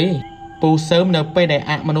ននោះទេពូសើមនៅពេលដែល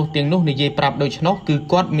អមនុស្សទាំងនោះនិយាយប្រាប់ដូច្នោះគឺ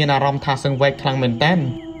គាត់មានអារម្មណ៍ថាសង្វេគខ្លាំងមែនទែន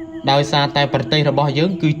ដោយសារតែប្រទេសរបស់យើ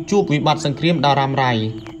ងគឺជួបវិបត្តិសង្គ្រាមដ៏រ៉ាំរ៉ៃ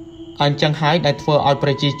អញ្ចឹងហើយដែលធ្វើឲ្យប្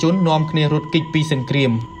រជាជននាំគ្នារត់គេចពីសង្គ្រា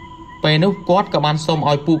មពេលនោះគាត់ក៏បានសុំ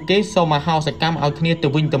ឲ្យពួកគេសុំមហោសកម្មឲ្យគ្នាទៅ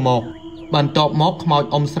វិញទៅមកបន្ទាប់មកខ្មោច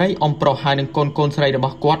អ៊ំស្រីអ៊ំប្រុសហើយនឹងកូនស្រីរប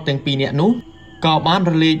ស់គាត់ទាំងពីរនាក់នោះក៏បាន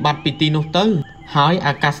រលាយបាត់ពីទីនោះទៅហើយ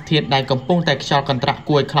អាកាសធាតុដែលកំពុងតែខ្យល់កន្ត្រាក់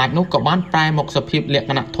គួរឲ្យខ្លាចនោះក៏បានប្រែមកសភាពលក្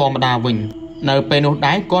ខណៈធម្មតាវិញនៅពេលនោះ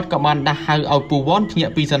ដែរគាត់ក៏បានដាស់ហៅឲ្យពូវ៉ាន់ភ្ញា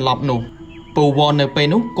ក់ពីសន្លប់នោះពូវ៉ាន់នៅពេល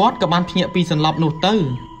នោះគាត់ក៏បានភ្ញាក់ពីសន្លប់នោះទៅ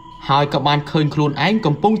ហើយក៏បានឃើញខ្លួនឯង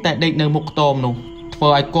កំពុងតែដេកនៅមុខខ្ទមនោះធ្វើ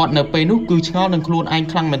ឲ្យគាត់នៅពេលនោះគឺឆ្ងល់នឹងខ្លួនឯង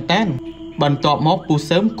ខ្លាំងមែនទែនបន្ទាប់មកពូ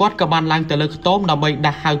សើមគាត់ក៏បានឡើងទៅលើខ្ទមដើម្បី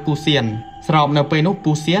ដាស់ហៅពូសៀនស្របនៅពេលនោះ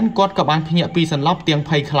ពូសៀនគាត់ក៏បានភ្ញាក់ពីសន្លប់ទាំង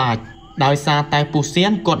ភ័យខ្លាចដោយសារតែពូសៀ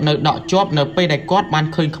នគាត់នៅដកជាប់នៅពេលដែលគាត់បាន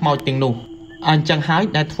ឃើញខ្មោចទាំងនោះអញ្ចឹងហើយ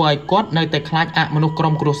ដែលធ្វើឲ្យគាត់នៅតែខ្លាចអមនុស្សក្រុ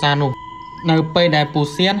មគ្រួសារនោះនៅពេលដែលពូ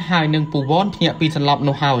សៀនហើយនឹងពូវ៉ាន់ភ្ញាក់ពីសន្លប់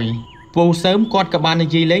នោះហើយពូសើមគាត់ក៏បាននិ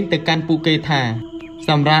យាយលេងទៅកាន់ពួកគេថាស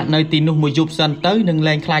ម្រាប់នៅទីនោះមួយយប់សិនទៅនឹង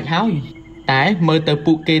លែងខ្លាចហើយតែមើលទៅ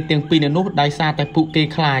ពួកគេទាំងពីរនោះដោយសារតែពួកគេ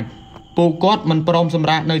ខ្លាចពួកគាត់មិនព្រមសម្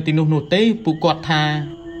រាប់នៅទីនោះទេពួកគាត់ថា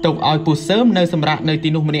ទុកឲ្យពូសើមនៅសម្រាប់នៅទី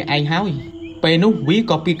នោះម្នាក់ឯងហើយពេលនោះវា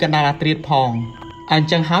ក៏ពីកណ្ដាលអាត្រៀតផងអញ្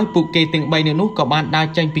ចឹងហើយពួកគេទាំង3នោះក៏បានដើរ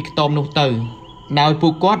ចេញពីខ្ទមនោះទៅដោយពួ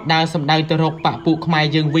កគាត់ដើរសម្ដៅទៅរកបាក់ពួកខ្មែរ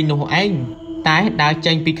យើងវិញនោះឯងតែដើរ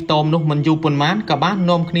ចេញពីខ្ទមនោះមិនយូរប៉ុន្មានក៏បាន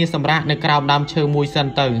នាំគ្នាសម្រាប់នៅក្រោមដើមឈើមួយសិន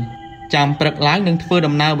ទៅចាំព្រឹកឡើងនឹងធ្វើ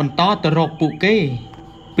ដំណើរបន្តទៅរកពួកគេ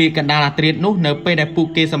ពីកណ្ដាលអាត្រៀតនោះនៅពេលដែលពួក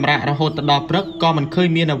គេសម្រាករហូតដល់ព្រឹកក៏មិនឃើញ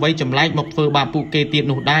មានអ្វីចម្លែកមកធ្វើបាបពួកគេទៀត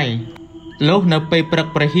នោះដែរលុះនៅពេលព្រឹក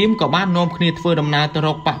ព្រះហៀមក៏បាននាំគ្នាធ្វើដំណើរទៅរ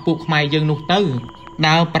កបាក់ពួកខ្មែរយើងនោះទៅ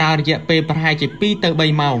ដើរប្រើរយៈពេលប្រហែលជា2ទៅ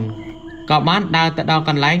3ម៉ោងក៏បានដើរទៅដល់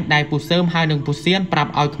កន្លែងដែលពូសើមហើយនឹងពូសៀនប្រា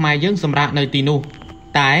ប់ឲ្យខ្មែរយើងសម្រាកនៅទីនោះ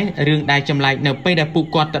តែរឿងដែលចម្លែកនៅពេលដែលពួក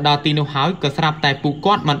គាត់ទៅដល់ទីនោះហើយក៏ស្រាប់តែពួក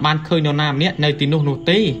គាត់មិនបានឃើញនរណាម្នាក់នៅទីនោះ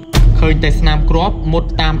ទេឃើញតែស្នាមគ្រាប់មុត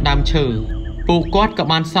តាមដើមឈើពួកគាត់ក៏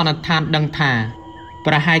បានសន្និដ្ឋានដឹងថា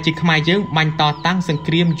ប្រហែលជាខ្មែរយើងបាញ់តតាំងសង្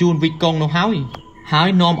គ្រាមយួនវិកុងនោះហើយ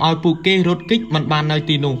នាំឲ្យពួកគេរត់គេចមិនបាននៅ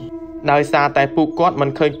ទីនោះដោយសារតែពួកគាត់មិន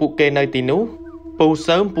ឃើញពួកគេនៅទីនោះពូ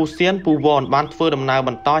សើមពូសៀនពូវ៉ាន់បានធ្វើដំណើរប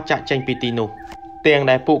ន្តចាក់ចេញពីទីនោះទាំង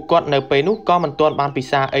ដែលពួកគាត់នៅពេលនោះក៏មិនទាន់បានពិ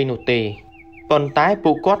សាអីនោះទេប៉ុន្តែ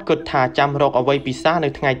ពួកគាត់គិតថាចាំរកអ្វីពិសានៅ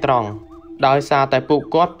ថ្ងៃត្រង់ដោយសារតែពួក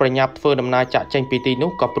គាត់ប្រញាប់ធ្វើដំណើរចាក់ចេញពីទី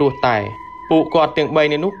នោះក៏ព្រោះតែពួកគាត់ទាំង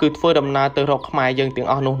3នោះគឺធ្វើដំណើរទៅរកខ្មែរយើងទាំង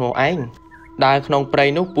អស់នោះឯងដែលក្នុងព្រៃ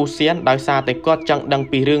នោះពូសៀនដោយសារតែគាត់ចង់ដឹង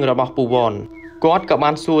ពីរឿងរបស់ពូវ៉ាន់គាត់ក៏បា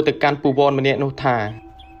នសួរទៅកាន់ពូវ៉ាន់ម្នាក់នោះថា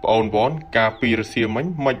ប្អូនវ៉ាន់កាលពីរសៀលមិញ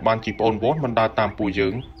មិនបានជាប្អូនវ៉ាន់មិនដើរតាមពួកយើ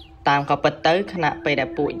ងតាមក៏ពិតទៅខណៈពេលដែល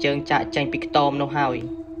ពួកយើងចាក់ចេញពីខ្ទមនោះហើយ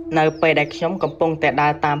នៅពេលដែលខ្ញុំកំពុងតែដើ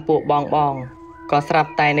រតាមពួកបងក៏ស្រាប់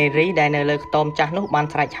តែនារីដែលនៅលើខ្ទមចាស់នោះបាន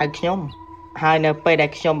ស្រែកហៅខ្ញុំហើយនៅពេលដែល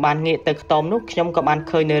ខ្ញុំបានងាកទៅខ្ទមនោះខ្ញុំក៏បាន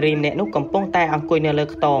ឃើញនារីម្នាក់នោះកំពុងតែអង្គុយនៅលើ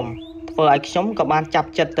ខ្ទមធ្វើឲ្យខ្ញុំក៏បានចាប់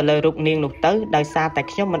ចិត្តទៅលើរូបនាងនោះទៅដោយសារតែ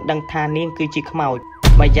ខ្ញុំមិនដឹងថានាងគឺជាខ្មោច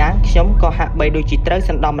ម្យ៉ាងខ្ញុំក៏ហាក់បីដូចជាត្រូវ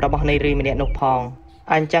សណ្ដំរបស់នារីម្នាក់នោះផង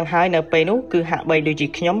អញ្ចឹងហើយនៅពេលនោះគឺហាក់បីដូចជា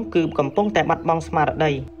ខ្ញុំគឺកំពុងតែបាត់បង់ស្មារ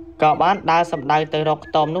តីក៏បានដើរសម្ដៅទៅរក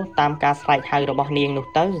ខ្ទមនោះតាមការស្រែកហៅរបស់នាងនោះ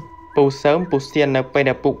ទៅពូសើមពូសៀននៅពេល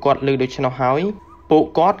ដែលពួកគាត់ឮដូច្នោះហើយពួក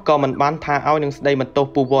គាត់ក៏មិនបានថាឲ្យនឹងស្ដីបន្ទោស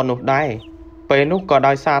ពូវ៉ាន់នោះដែរពេលនោះក៏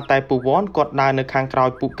ដោយសារតែពូវ៉ាន់គាត់ដើរនៅខាងក្រោយ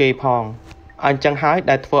ពួកគេផងអញ្ចឹងហើយ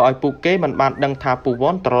ដែលធ្វើឲ្យពួកគេមិនបានដឹងថាពូ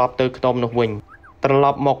វ៉ាន់ត្រឡប់ទៅខ្ទមនោះវិញត្រឡ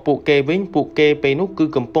ប់មកពួកគេវិញពួកគេពេលនោះគឺ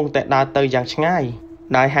កំពុងតែដើរទៅយ៉ាងឆ្ងាយ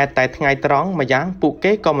ដោយហេតុតែថ្ងៃត្រង់ម្យ៉ាងពួក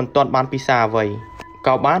គេក៏មិនទាន់បានពិសាអ្វី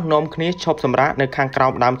ក៏បាននាំគ្នាឈប់សម្រាកនៅខាងក្រោ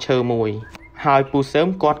មដើមឈើមួយហើយពូសើម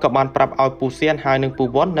គាត់ក៏បានប្រាប់ឲ្យពូសៀនហើយនឹងពូ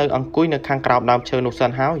វ៉ាន់នៅអង្គុយនៅខាងក្រោមដើមឈើនោះសិ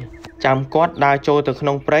នហើយចាំគាត់ដើរចូលទៅក្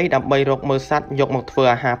នុងព្រៃដើម្បីរកមើលសត្វយកមកធ្វើ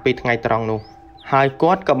អាហារពេលថ្ងៃត្រង់នោះហើយ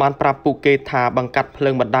គាត់ក៏បានប្រាប់ពួកគេថាបង្កាត់ភ្លើ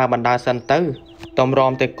ងបណ្ដើសិនទៅ តំ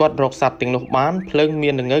រំតែគាត់រកសัตว์ទាំងនោះបានភ្លើងមា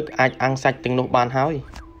នល្ងើកអាចអាំងសាច់ទាំងនោះបានហើយ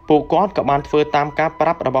ពួកគាត់ក៏បានធ្វើតាមការប្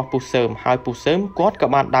រាប់របស់ពូសើមហើយពូសើមគាត់ក៏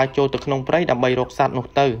បានដើរចូលទៅក្នុងព្រៃដើម្បីរកសัตว์នោះ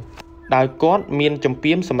ទៅដោយគាត់មានចំ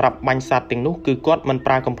ពាមសម្រាប់បាញ់សัตว์ទាំងនោះគឺគាត់មិន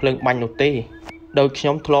ប្រើកំភ្លើងបាញ់នោះទេដោយខ្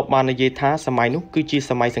ញុំធ្លាប់បាននិយាយថាសម័យនោះគឺជា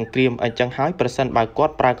សម័យសង្គ្រាមអញ្ចឹងហើយប្រសិនបើគា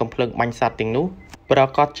ត់ប្រើកំភ្លើងបាញ់សัตว์ទាំងនោះប្រ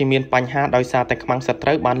កាសជាមានបញ្ហាដោយសារតែខ្មាំងសត្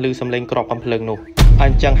រូវបានលឺសំឡេងគ្រាប់កំភ្លើងនោះអ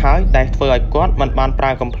ញ្ចឹងហើយដែលធ្វើឲ្យគាត់មិនបានប្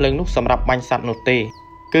រើកំភ្លើងនោះសម្រាប់បាញ់សัตว์នោះទេ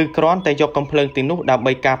គឺគ្រាន់តែយកកំភ្លើងទាំងនោះដើម្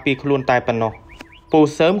បីការពារខ្លួនតែប៉ុណ្ណោះពូ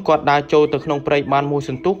សើមគាត់ដើរចូលទៅក្នុងព្រៃបានមួយ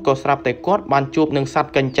សន្ទុះក៏ស្រាប់តែគាត់បានជួបនឹងសត្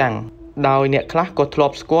វកញ្ចាំងដោយអ្នកខ្លះក៏ធ្លា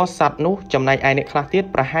ប់ស្គាល់សត្វនោះចំណែកឯអ្នកខ្លះទៀត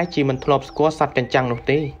ប្រហែលជាមិនធ្លាប់ស្គាល់សត្វកញ្ចាំងនោះ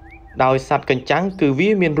ទេដោយសត្វកញ្ចាំងគឺវា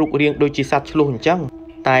មានរូបរាងដូចជាសត្វឆ្លុះអញ្ចឹង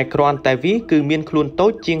តែគ្រាន់តែវាគឺមានខ្លួនតូ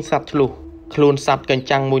ចជាងសត្វឆ្លុះខ្លួនសត្វកញ្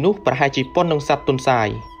ចាំងមួយនោះប្រហែលជាប៉ុននឹងសត្វទុនសាយ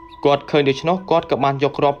គាត់ឃើញដូច្នោះគាត់ក៏បានយ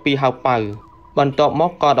កគ្រាប់ពីហៅប៉ៅបន្ទាប់ម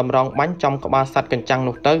កក៏តម្រង់បាញ់ចំក្បាលសត្វកញ្ចាំង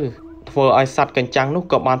នោះទៅធ្វើឲ្យសត្វកញ្ចាំងនោះ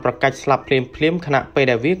ក៏បានប្រកាច់ស្លាប់ភ្លាមខណៈពេល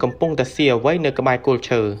ដែលវាកំពុងតែស៊ីអ្វីនៅក្បែរគល់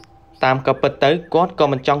ឈើតាមក៏ពិតទៅគាត់ក៏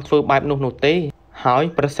មិនចង់ធ្វើបែបនោះទេហើយ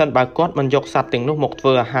ប្រសិនបើគាត់មិនយកសត្វទាំងនោះមកធ្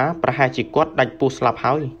វើអាហារប្រហែលជាគាត់ដាច់ពូស្លាប់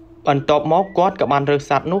ហើយបន្ទាប់មកគាត់ក៏បានរើស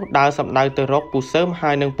សត្វនោះដើរសម្ដៅទៅរកពូសើម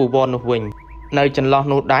ហើយនឹងពូវ៉ននោះវិញនៅចន្លោះ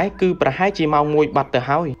នោះដែរគឺប្រហែលជាម៉ោង1បាត់ទៅ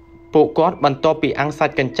ហើយពួកគាត់បន្ទាប់ពីអាំងសា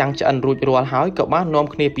ច់កញ្ចាំងឆ្អិនរួចរាល់ហើយក៏បាននាំ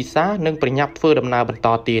គ្នាពិសានិងប្រញាប់ធ្វើដំណើរបន្ត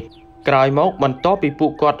ទៀតក្រោយមកបន្ទាប់ពីពួ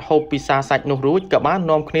កគាត់ហូបពិសាសាច់នោះរួចក៏បាន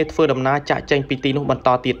នាំគ្នាធ្វើដំណើរចាក់ចេញពីទីនោះបន្ត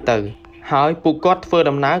ទៀតទៅហើយពួកគាត់ធ្វើ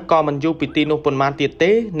ដំណើរក៏មិនយូរពីទីនោះប៉ុន្មានទៀត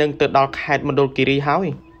ទេនឹងទៅដល់ខេត្តមណ្ឌលគិរីហើយ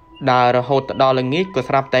ដើររហូតទៅដល់ល្ងាចក៏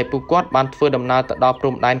ស្រាប់តែពួកគាត់បានធ្វើដំណើរទៅដល់ព្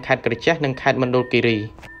រំដែនខេត្តក្រចេះនិងខេត្តមណ្ឌលគិរី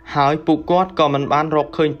ហើយពួកគាត់ក៏មិនបានរក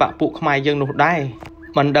ឃើញបព្វពួកខ្មែរយើងនោះដែរ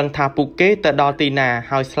មិនដឹងថាពួកគេទៅដល់ទីណា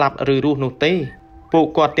ហើយស្លាប់ឬរស់នោះទេពួក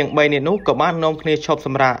គាត់ទាំង3នាក់នោះក៏បាននាំគ្នាឈប់ស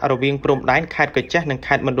ម្រាករវាងព្រំដែនខេត្តក្រចេះនិង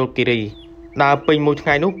ខេត្តមណ្ឌលគិរីដើរពេញមួយថ្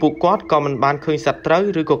ងៃនោះពួកគាត់ក៏មិនបានឃើញសត្រូវ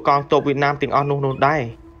ឬក៏កងទ័ពវៀតណាមទាំងអស់នោះដែរ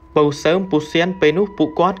ពូសើមពូសៀនពេលនោះពួក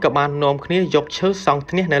គាត់ក៏បាននាំគ្នាយកឈើសង់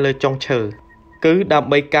ធ្នះនៅលើចុងឈើគឺដើម្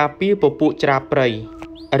បីការពារពពួកច្រាព្រៃ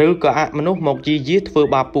ឬក៏អមនុស្សមកយាយីធ្វើ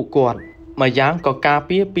បាបពួកគាត់ម្យ៉ាងក៏ការ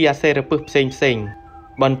ពារពីអាសេរពិសផ្សេង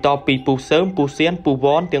បន្ទាប់ពីពូសើមពូសៀនពូ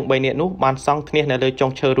វ៉នទាំង3នាក់នោះបានសង់ធ្នះនៅលើចុ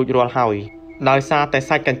ងឈើរួចរាល់ហើយដោយសារតែ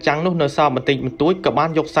សាច់កញ្ចាំងនោះនៅសល់បន្តិចបន្តួចក៏បាន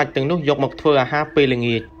យកសាច់ទាំងនោះយកមកធ្វើអាហារពេលល្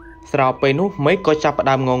ងាចស្រោបពេលនោះមេឃក៏ចាប់ផ្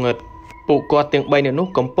ដើមងងឹតពួកគាត់ទាំង3នាក់នោះ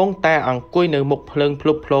កំពុងតែអង្គុយនៅមុខភ្លើងភ្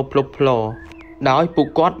លុបភ្លោដោយពួក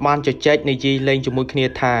គាត់បានជជែកនិយាយលេងជាមួយគ្នា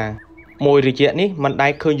ថាមួយរយៈនេះមិនដែ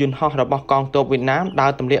លឃើញយន្តហោះរបស់កងទ័ពវៀតណាមដើ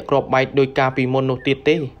រទម្លាក់គ្រាប់បែកដោយការពីមុននោះទៀត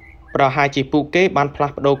ទេប្រហែលជាពួកគេបានផ្លា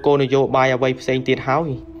ស់ប្ដូរគោលនយោបាយអ្វីផ្សេងទៀតហើយ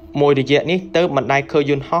មួយរយៈនេះទៅមិនដែលឃើញ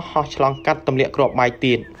យន្តហោះហោះឆ្លងកាត់ទម្លាក់គ្រាប់បែក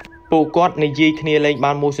ទៀតពួកគាត់និយាយគ្នាលេង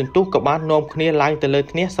បានមួយសន្ទុះក៏បាននាំគ្នាឡើងទៅលើ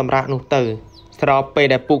ធ្នះសម្រាប់នោះទៅស្របពេល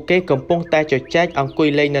ដែលពួកគេកំពុងតែជជែកអង្គុយ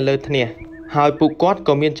លេងនៅលើធ្នះហើយពួកគាត់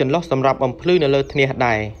ក៏មានចន្លោះសម្រាប់បំភ្លឺនៅលើធ្នះ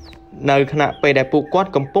ដែរនៅខណៈពេលដែលពួកគាត់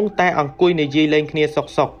កំពុងតែអង្គុយនិយាយលេងគ្នាសុ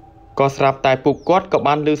កក៏ស្រាប់តែពួកគាត់ក៏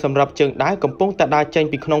បានឮសម្រាប់ជើងដើរកំពុងតែដើរចេញ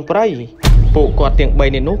ពីក្នុងព្រៃពួកគាត់ទាំង3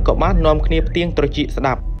នាក់នោះក៏បាននាំគ្នាផ្ទៀងត្រចៀកស្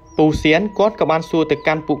ដាប់ពូសៀនគាត់ក៏បានសួរទៅ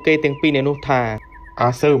កាន់ពួកគេទាំងពីរនាក់នោះថាអា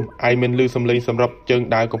សើមឯងមានឮសំឡេងសម្រាប់ជើង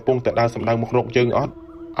ដើរកំពុងតែដើរសម្ដៅមករកយើងអត់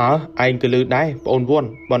ឯងក៏ឮដែរប្អូនវ៉ុន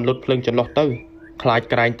បានលុតភ្លើងចន្លោះទៅខ្លាច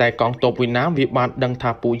ក្រែងតែកងទ័ពវៀតណាមវាបានដឹងថា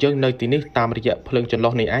ពួកយើងនៅទីនេះតាមរយៈភ្លើងចន្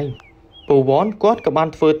លោះនេះឯងពូវ៉នគាត់ក៏បាន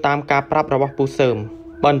ធ្វើតាមការប្រាប់របស់ពូសើម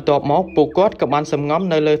បន្ទាប់មកពួកគាត់ក៏បានសំងំ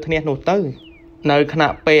នៅលើធ្នះនោះទៅនៅខ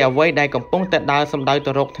ណៈពេលអ្វីដែលកំពុងតែដើរសម្ដៅ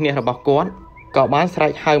ទៅរកធ្នះរបស់គាត់ក៏បានស្រែ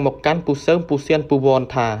កហៅមកកាន់ពូសើមពូសៀនពូវ៉ន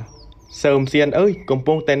ថាសើមសៀនអើយកំ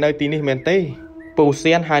ពុងតែនៅទីនេះមែនទេពូ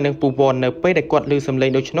សៀនហើយនឹងពូវ៉ននៅពេលដែលគាត់ឮសំឡេង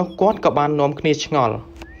ដូច្នោះគាត់ក៏បាននាំគ្នាឆ្ងល់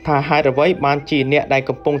ថាហេតុអ្វីបានជាអ្នកដែល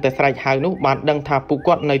កំពុងតែស្រែកហៅនោះបានដឹងថាពួក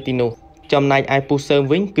គាត់នៅទីនោះចំណែកឯពូសើម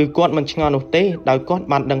វិញគឺគាត់មិនឆ្ងល់នោះទេដោយគាត់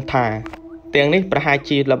បានដឹងថាទាំងនេះប្រហែល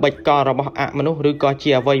ជាល្បិចកលរបស់អមនុស្សឬក៏ជា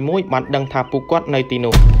អ្វីមួយបានដឹងថាពួកគាត់នៅទី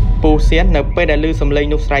នោះពូសៀននៅពេលដែលឮសំឡេង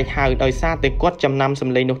នោះស្រែកហៅដោយសារតែគាត់ចំណាំសំ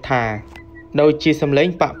ឡេងនោះថាដូចជាសំឡេង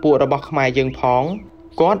បព្វពួករបស់ខ្មែរយើងផង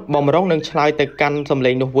គាត់បំរុងនឹងឆ្លើយទៅកាន់សំ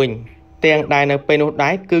ឡេងនោះវិញទាំងដែលនៅពេលនោះ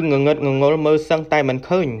ដែរគឺងងឹតងងល់មើលសឹងតែមិន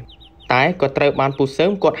ឃើញតែក៏ត្រូវបានពូសើ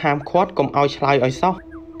មគាត់ហាមឃាត់កុំឲ្យឆ្លើយឲ្យសោះ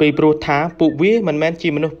ពីព្រោះថាពួកវាមិនមែនជា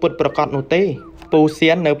មនុស្សពិតប្រាកដនោះទេពូសៀ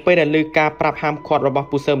ននៅពេលដែលឮការប្រាប់ហាមឃាត់របស់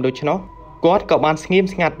ពូសើមដូច្នោះគាត់ក៏បានស្ងៀម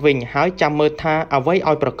ស្ងាត់វិញហើយចាំមើលថាអ្វី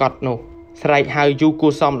ឲ្យប្រកាសនោះស្រែកហៅយូរគួ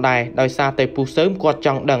រសមដែរដោយសារតែពូសើមគាត់ច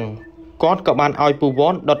ង់ដឹងគាត់ក៏បានឲ្យពូ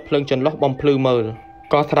វ៉នដុតភ្លើងចន្លុះបំភ្លឺមើល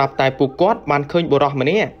ក៏ស្រាប់តែពួកគាត់បានឃើញបុរសម្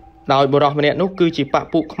នាក់ដោយបុរសម្នាក់នោះគឺជាបព្វ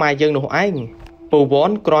ពួកខ្មែរយើងនោះឯងពូវ៉ន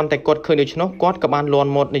គ្រាន់តែគាត់ឃើញដូច្នោះគាត់ក៏បានលា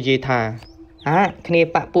ន់មាត់និយាយថាគ្នា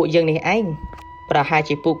បព្វពួកយើងនេះឯងប្រហែល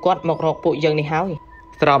ជាពួកគាត់មករកពួកយើងនេះហើយ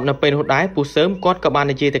ស្របនៅពេលនោះដែរពូសើមគាត់ក៏បាន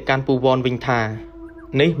និយាយទៅកាន់ពូវ៉នវិញថា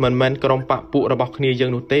នេះមិនមែនក្រុមបកពួករបស់គ្នាយើ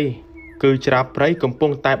ងនោះទេគឺច្រាបព្រៃកំពុ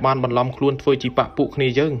ងតែបានបន្លំខ្លួនធ្វើជាបកពួកគ្នា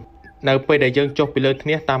យើងនៅពេលដែលយើងចុះពីលើថ្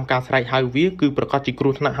នះតាមការស្រែកហៅវាគឺប្រកាសជាគ្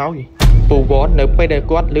រោះថ្នាក់ហើយពូវ៉ននៅពេលដែល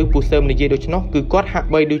គាត់ឮពូសើមនិយាយដូច្នោះគឺគាត់ហាក់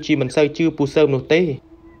បីដូចជាមិនសូវជឿពូសើមនោះទេ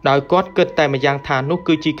ដោយគាត់គិតតែម្យ៉ាងថានោះ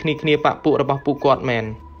គឺជាគ្នាបកពួករបស់ពួកគាត់មែន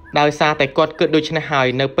ដោយសារតែគាត់គិតដូច្នេះហើយ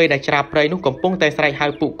នៅពេលដែលច្រាបព្រៃនោះកំពុងតែស្រែកហៅ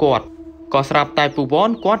ពួកគាត់ក៏ស្រាប់តែពូវ៉ន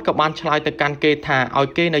គាត់ក៏បានឆ្លើយទៅកាន់គេថាឲ្យ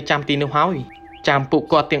គេនៅចាំទីនោះហើយចាំពួក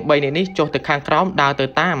គាត់ទាំង3នាក់នេះចុះទៅខាងក្រោមដើរទៅ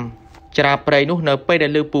តាមច្រាបព្រៃនោះនៅពេលដែ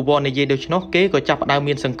លឮពូវ៉ននិយាយដូច្នោះគេក៏ចាប់ផ្ដើម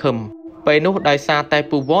មានសង្ឃឹមពេលនោះដោយសារតែ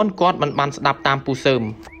ពូវ៉នគាត់មិនបានស្ដាប់តាមពូសើម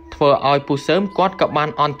ធ្វើឲ្យពូសើមគាត់ក៏បាន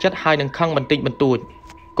អន់ចិត្តហើយនឹងខឹងបន្តិចបន្តួច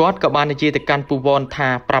គាត់ក៏បាននិយាយទៅកាន់ពូវ៉នថា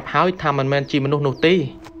ប្រាប់ហើយថាមិនមែនជាមនុស្សនោះទេ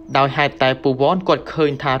ដោយហេតុតែពូវ៉នគាត់ឃើ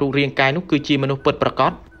ញថារូបរាងកាយនោះគឺជាមនុស្សពិតប្រាក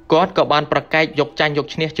ដគាត់ក៏បានប្រកែកយកចាញ់យក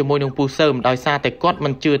ឈ្នះជាមួយនឹងពូសើមដោយសារតែគាត់មិ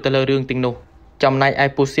នជឿទៅលើរឿងទាំងនោះចំណែកឯ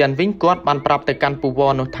ពូសៀនវិញគាត់បានប្រាប់ទៅកាន់ពូវ៉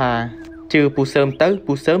ននោះថាជឿពូសើមទៅ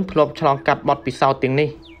ពូសើមធ្លាប់ឆ្លងកាត់បទពិសោធន៍ទាំងនេះ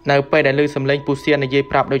នៅពេលដែលឮសំឡេងពូសៀននិយាយ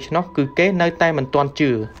ប្រាប់ដូច្នោះគឺគេនៅតែមិនទាន់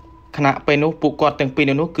ជឿខណៈពេលនោះពួកគាត់ទាំងពីរ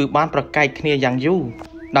នោះគឺបានប្រកែកគ្នាយ៉ាងយូរ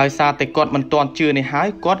ដោយសារតែគាត់មិនទាន់ជឿនេះហើយ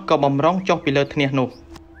គាត់ក៏បំរុងចុះពីលើថ្នះនោះ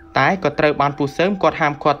តែក៏ត្រូវបានពូសើមគាត់ហា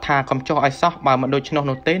មឃាត់ថាកុំចុះឲ្យសោះបើមិនដូច្នោះ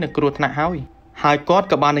ទេនឹងគ្រោះថ្នាក់ហើយគាត់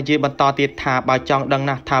ក៏បាននិយាយបន្តទៀតថាបើចង់ដឹង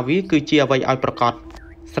ណាស់ថាវាគឺជាអ្វីឲ្យប្រកប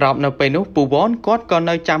ស្របនៅពេលនោះពូវ៉នគាត់ក៏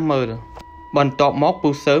នៅចាំមើលបន្ទាប់មកពូ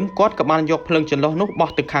សើមគាត់ក៏បានយកភ្លើងចន្លុះនោះបោះ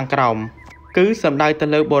ទៅខាងក្រោមគឺសំដៅទៅ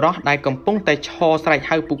លើបុរសដែលកំពុងតែឈរស្រែក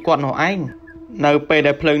ហៅពួកគាត់នោះឯងនៅពេល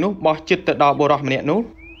ដែលភ្លើងនោះបោះជិតទៅដល់បុរសម្នាក់នោះ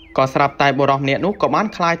ក៏ស្រាប់តែបុរសម្នាក់នោះក៏បាន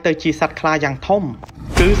คล้ายទៅជាសត្វខ្លាយ៉ាងធំ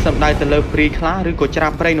គឺសំដៅទៅលើព្រាយខ្លាឬក៏ច្រា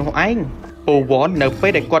បព្រៃនោះឯងពូវ៉ននៅពេ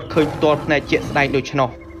លដែលគាត់ឃើញផ្ទាល់ភ្នែកជាក់ស្ដែងដូច្នោះ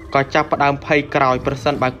ក៏ចាប់ផ្ដើមភ័យក្រោយប្រ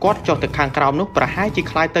សិនបើគាត់ចុះទៅខាងក្រោមនោះប្រហែលជា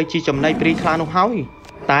คล้ายទៅជាចំណីព្រាយខ្លានោះហើយ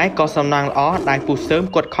តែក៏សំណាងល្អដែលពូសើម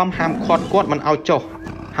គាត់ខំហាមឃាត់គាត់មិនឲ្យចុះ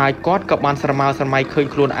ហើយគាត់ក៏បានស្រមើស្រមៃឃើញ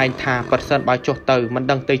ខ្លួនឯងថាប្រសិនបើចុះទៅមិន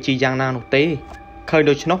ដឹងទៅជាយ៉ាងណានោះទេឃើញ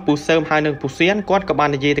ដូច្នោះពូសើមហើយនឹងពូសៀនគាត់ក៏បាន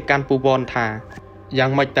និយាយទៅកាន់ពូវ៉នថាយ៉ា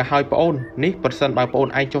ងម៉េចទៅហើយប្អូននេះប្រសិនបើប្អូន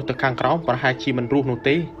ឯងចុះទៅខាងក្រោមប្រហែលជាមិនរស់នោះ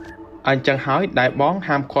ទេអញ្ចឹងហើយដែលបង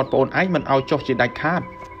ហាមឃាត់ប្អូនឯងមិនឲ្យចុះជាដាច់ខាត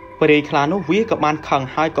ព្រាយខ្លានោះវាក៏បានខឹង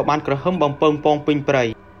ហើយក៏បានក្រហមបំពងពងពេញព្រៃ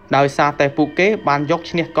ដោយសារតែពួកគេបានយក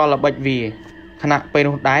ឈ្នះកលល្បិចវាខណៈពេល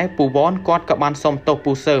នោះដែរពូវ៉នគាត់ក៏បានសុំទោស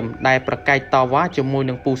ពូសើមដែលប្រកែកតវ៉ាជាមួយ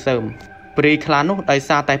នឹងពូសើមព្រាយខ្លានោះដោយ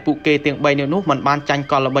សារតែពួកគេទាំង3នាក់នោះមិនបានចាញ់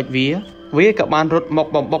កលល្បិចវាក៏បានរត់មក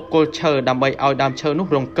បំបុកគល់ឈើដើម្បីឲ្យដើមឈើនោះ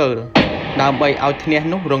រង្គើដើម្បីឲ្យថ្នះ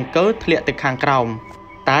នោះរង្គើធ្លាក់ទៅខាងក្រោម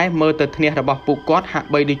តែមើលទៅថ្នះរបស់ពួកគាត់ហាក់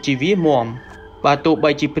បីដូចជាវាមាំបើទោះ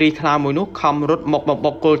បីជាព្រាយខ្លាមួយនោះខំរត់មកបំ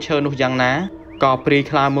បុកគល់ឈើនោះយ៉ាងណាក៏ព្រាយ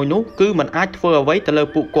ខ្លាមួយនោះគឺមិនអាចធ្វើអ្វីទៅលើ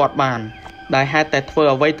ពួកគាត់បានដែលហេតុតែធ្វើ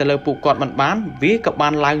អ្វីទៅលើពួកគាត់មិនបានវាក៏បា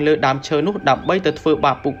នឡើងលើដើមឈើនោះដើម្បីទៅធ្វើ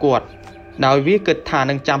បាបពួកគាត់ដោយវាគិតថា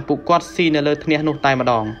នឹងចាំពួកគាត់ស៊ីនៅលើថ្នះនោះតែម្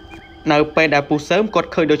ដងនៅពេលដែលពូសើមគាត់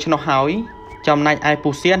ឃើញដូច្នោះហើយចំណែកឯ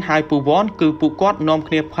ពូសៀនហើយពូវ៉នគឺពួកគាត់នាំ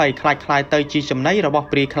គ្នាភ័យខ្លាចខ្លាយទៅជាចំណីរបស់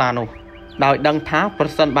ព្រាយខ្លានោះដោយដឹងថាប្រ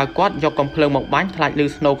សិនបើគាត់យកកំភ្លើងមកបាញ់ខ្លាចលឺ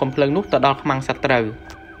ស្នូកំភ្លើងនោះទៅដល់ខ្មាំងសត្រូវ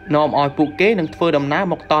នាំឲ្យពួកគេនឹងធ្វើដំណើរ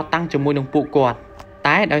មកតតាំងជាមួយនឹងពួកគាត់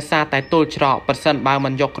តែដោយសារតែទល់ច្រកប្រសិនបើមិ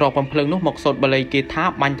នយកគ្រាប់កំភ្លើងនោះមកសូត្របល័យគេថា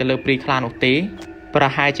បាញ់ទៅលើព្រាយខ្លានោះទេប្រ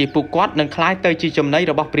ហែលជាពួកគាត់នឹងខ្លាយទៅជាចំណី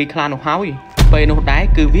របស់ព្រាយខ្លានោះហើយពេលនោះដែរ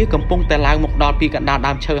គឺវាកំពុងតែឡើងមកដល់ពីកណ្ដាល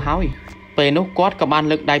ដើមឈើហើយពេលនោះគាត់ក៏បាន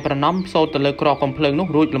លើកដៃប្រណម្យសូត្រទៅលើគ្រាប់កំភ្លើងនោះ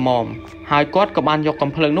រួចល្មមហើយគាត់ក៏បានយក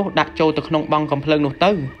កំភ្លើងនោះដាក់ចូលទៅក្នុងបង់កំភ្លើងនោះ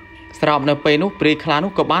ទៅស្របនៅពេលនោះព្រាយខ្លា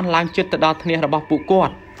នោះក៏បានឡើងជិតទៅដល់ថ្នះរបស់ពួកគា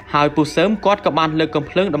ត់ហើយពូសើមគាត់ក៏បានលើកកំ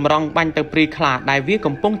ភ្លើងតម្រង់បាញ់ទៅព្រាយខ្លាដែលវា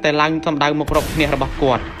កំពុងតែឡើងសម្ដៅមករកថ្នះរបស់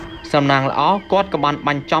គាត់សំណាងល្អគាត់ក៏បាន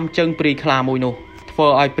បាញ់ចំជើងព្រាយខ្លាមួយនោះធ្វើ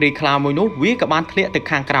ឲ្យព្រាយខ្លាមួយនោះវាក៏បានធ្លាក់ទៅ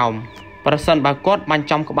ខាងក្រោមប្រសិនបើគាត់បាញ់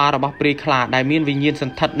ចំក្បាលរបស់ព្រាយខ្លាដែលមានវិញ្ញាណស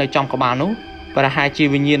ន្ធិដ្ឋនៅចំក្បាលនោះប្រហែលជា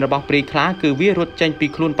វិញ្ញាណរបស់ព្រាយខ្លាគឺវារត់ចេញពី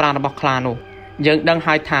ខ្លួនប្រាណរបស់ខ្លានោះយើងដឹង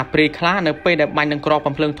ហើយថាព្រាយខ្លានៅពេលដែលបាញ់នឹងគ្រាប់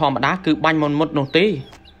កំភ្លើងធម្មតាគឺបាញ់មុននោះទេ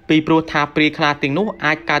ពីព្រោះថាព្រាយខ្លាទាំងនោះ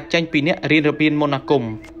អាចកើតចេញពីអ្នករៀនរបៀនមន្តអាគម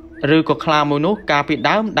ឬក៏ខ្លាមួយនោះកាលពី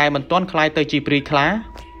ដើមដែលមិនទាន់คล้ายទៅជាព្រាយខ្លា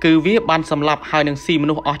គឺវាបានសម្លាប់ហើយនឹងស៊ីម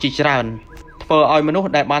នុស្សអស់ជាច្រើនធ្វើឲ្យមនុស្ស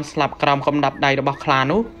ដែលបានស្លាប់ក្រោមកំដាប់ដៃរបស់ខ្លា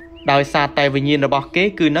នោះដោយសារតែវិញ្ញាណរបស់គេ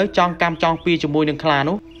គឺនៅចង់កម្មចង់ពីជាមួយនឹងខ្លា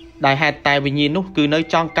នោះដែលហេតុតែវិញ្ញាណនោះគឺនៅ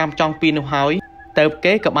ចង់កម្មចង់ពីនោះហើយទៅ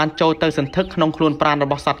គេក៏បានចូលទៅសន្ធឹកក្នុងខ្លួនប្រាណរ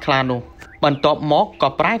បស់សត្វខ្លានោះបន្ទាប់មកក៏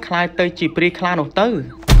ប្រែคล้ายទៅជាព្រាយខ្លានោះទៅ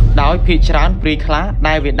ដោយភាគច្រើនព្រាយខ្លា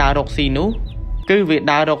ដែលវាដើររកស៊ីនោះគឺវា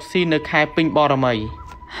ដើររកស៊ីនៅខែពេញបរមី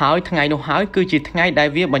ហើយថ្ងៃនោះហើយគឺជាថ្ងៃដែល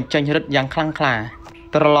វាបញ្ចេញឫទ្ធិយ៉ាងខ្លាំងក្លា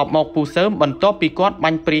ត្រឡប់មកពូសើមបន្ទាប់ពីគាត់បា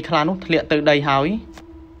ញ់ព្រាយខ្លានោះធ្លាក់ទៅដីហើយ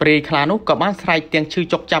ព្រីខ្លានោះក៏បានស្រែកទាំងឈឺ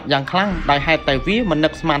ចុកចាប់យ៉ាងខ្លាំងដោយហេតុតែវាមិននឹ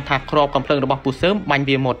កស្មានថាក្របកំភ្លើងរបស់ពូសើមបាញ់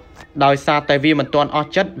វាមុតដោយសារតែវាមិនទាន់អស់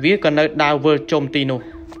ចិត្តវាក៏នៅដើរវិលជុំទីនោះ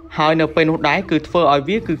ហើយនៅពេលនោះដែរគឺធ្វើឲ្យ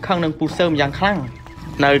វាគឺខឹងនឹងពូសើមយ៉ាងខ្លាំង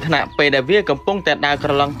នៅថ្នាក់ពេលដែលវាកំពុងតែដើរក្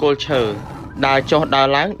រឡឹងគល់ឈើដើរចុះដើរ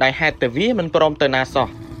ឡើងដោយហេតុតែវាមិនព្រមទៅណាសោះ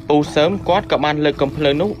ពូសើមគាត់ក៏បានលើកកំភ្លើ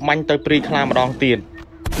ងនោះបាញ់ទៅព្រីខ្លាម្ដងទៀត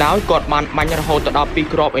ដោយគាត់បានបាញ់រហូតទៅដល់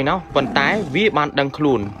2គ្រាប់ឯណោះប៉ុន្តែវាបានដឹងខ្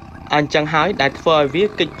លួនអញ្ចឹងហើយដែលធ្វើឲ្យវា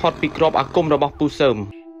គេចផុតពីគ្រាប់អាគមរបស់ពូសើម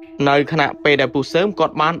នៅខណៈពេលដែលពូសើមគា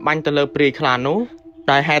ត់បានបាញ់ទៅលើព្រីខ្លានោះ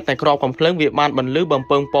ដែលហេតុតែគ្រាប់កំភ្លើងវាបានបន្លឺបំ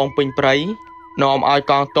ពើងពងពេញព្រៃនាំឲ្យ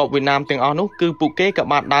កងទ័ពវៀតណាមទាំងអស់នោះគឺពួកគេក៏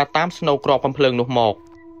បានដើរតាមស្នូគ្រាប់កំភ្លើងនោះមក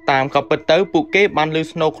តាមក៏ពិតទៅពួកគេបានលឺ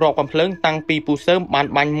ស្នូគ្រាប់កំភ្លើងតាំងពីពូសើមបាន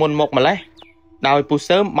បាញ់មុនមកម្លេះដោយពូ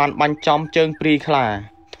សើមបានបាញ់ចំជើងព្រីខ្លា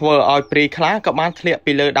ធ្វើឲ្យព្រីខ្លាក៏បានធ្លាក់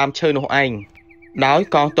ពីលើដើមឈើនោះឯងដោយ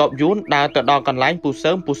កងទ័ពយួនដើរទៅដល់កន្លែងពូ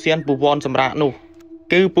សើមពូសៀនពូវ័នសម្រាប់នោះ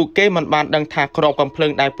គឺពួកគេមិនបានដឹងថាគ្រាប់កំភ្លើ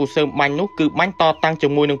ងដែលពូសើមបាញ់នោះគឺបាញ់តតាំងជា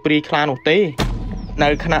មួយនឹងព្រីខ្លានោះទេនៅ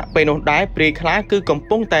ខណៈពេលនោះដែរព្រីខ្លាគឺកំ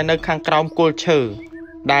ពុងតែនៅខាងក្រោមគល់ឈើ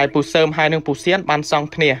ដែលពូសើមហើយនឹងពូសៀនបានសង់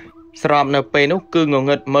គ្នាស្របនៅពេលនោះគឺង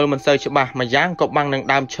ងឹតមើលមិនសូវច្បាស់ម្យ៉ាងក៏បាំងនឹង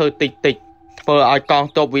ដើមឈើតិចតិចធ្វើឲ្យកង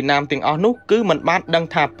ទ័ពវៀតណាមទាំងអស់នោះគឺមិនបានដឹង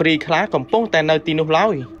ថាព្រីខ្លាកំពុងតែនៅទីនោះឡើ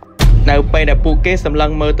យនៅពេលដែលពួកគេសម្លឹ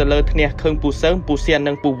ងមើលទៅលើថ្នះឃើញពូសើមពូសៀន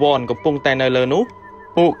និងពូវ័នកំពុងតែនៅលើនោះ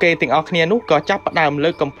ពួកគេទាំងអស់គ្នានោះក៏ចាប់ផ្ដើមលើ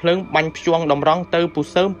កកំភ្លើងបាញ់ព្យួងតម្រង់ទៅពូ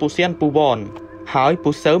សើមពូសៀនពូវ័នហើយ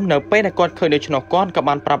ពូសើមនៅពេលដែលគាត់ឃើញដូច្នោះគាត់ក៏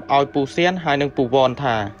បានប្រាប់ឲ្យពូសៀនហើយនិងពូវ័ន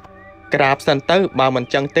ថាក្រាបសិនទៅបើមិន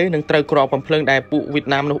ចឹងទេនឹងត្រូវគ្រាប់កំភ្លើងដែលពួកវៀត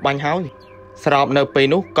ណាមនោះបាញ់ហើយស្របនៅពេល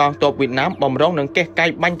នោះកងទ័ពវៀតណាមបំរុងនឹងកេះកៃ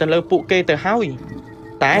បាញ់ទៅលើពួកគេទៅហើយ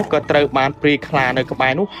តែក៏ត្រូវបានព្រីខ្លានៅក្បែ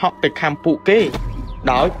រនោះហក់ទៅខំពួកគេ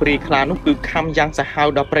ដោយព្រីខ្លានោះគឺខំយ៉ាងសាហាវ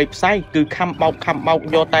ដល់ព្រៃផ្សៃគឺខំបោក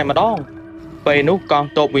យកតែម្ដងពេលនោះកង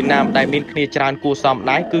ទ័ពវៀតណាមដែលមានគ្នាច្រើនគួរសម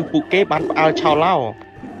ដែរគឺពួកគេបានផ្អើលឆោឡោ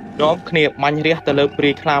នាំគ្នាបាញ់រះទៅលើព្រី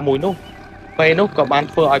ខ្លាមួយនោះពេលនោះក៏បាន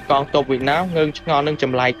ធ្វើឲ្យកងទ័ពវៀតណាមងើងឆ្ងល់នឹងច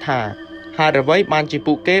ម្លែកថាហេតុអ្វីបានជា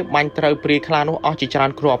ពួកគេបាញ់ត្រូវព្រីខ្លានោះអស់ជាច្រើ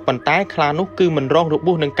នគ្រាប់ប៉ុន្តែខ្លានោះគឺមិនរងរ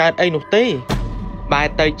បួសនឹងកើតអីនោះទេបែរ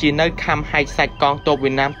ទៅជានៅខំហែកសាច់កងទ័ពវៀ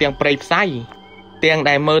តណាមទាំងព្រៃផ្សៃទាំង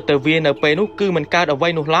ដែលមើលទៅវានៅពេលនោះគឺមិនកើតអ្វី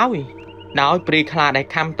នោះឡើយដោយព្រីខ្លាដែល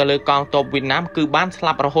ខំទៅលើកងទ័ពវៀតណាមគឺបានស្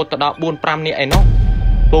លាប់រហូតដល់ 4-5 នាក់ឯណោះ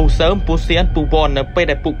ពូសើមពូសៀនពូវ័ននៅពេល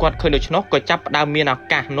ដែលពួកគាត់ឃើញដូច្នោះក៏ចាប់ផ្ដើមមានឱ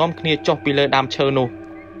កាសនាំគ្នាចុះពីលើដើមឈើនោះ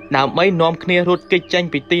ដើម្បីនាំគ្នារត់គេចចេញ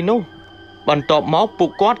ពីទីនោះបន្ទាប់មកពួ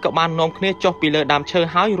កគាត់ក៏បាននាំគ្នាចុះពីលើដើមឈើ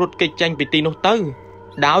ហើយរត់គេចចេញពីទីនោះទៅ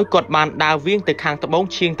ដោយគាត់បានដើរវាងទៅខាងត្បូង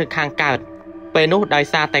ឈៀងទៅខាងកើតពេលនោះដោយ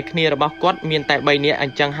សារតែគ្នារបស់គាត់មានតែ3នាក់អ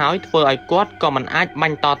ញ្ចឹងហើយធ្វើឲ្យគាត់ក៏មិនអាចបា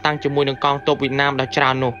ញ់តតាំងជាមួយនឹងកងទ័ពវៀតណាមដ៏ច្រើ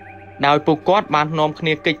ននោះដោយពួកគាត់បាននាំគ្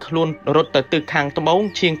នាគេចខ្លួនរត់ទៅទិសខាងត្បូង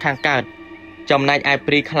ឈៀងខាងកើតចំណែកឯ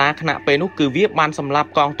ព្រីខ្លាខណៈពេលនោះគឺវាបានសម្លាប់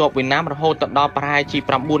កងទ័ពវៀតណាមរហូតដល់ប្រហែលជា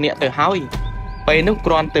9នាក់ទៅហើយពេលនោះ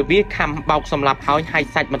គ្រាន់តែវាខំបោកសម្លាប់ហើយហាយ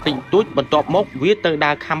សាច់បន្តិចបន្តួចបន្ទាប់មកវាទៅ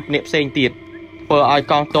ដើរខំអ្នកផ្សេងទៀតធ្វើឲ្យ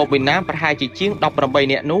កងទ័ពវៀតណាមប្រហែលជាជាង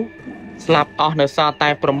18នាក់នោះស្លាប់អស់នៅសល់តែ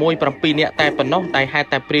6-7នាក់តែប៉ុណ្ណោះតែហេតុ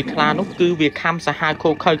តែព្រីខ្លានោះគឺវាខំសាហាវខូ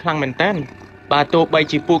ខើខ្លាំងមែនទែនបើទោះបី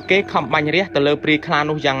ជាពួកគេខំបាញ់រះទៅលើព្រីខ្លា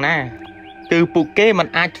នោះយ៉ាងណាគឺពួកគេមិន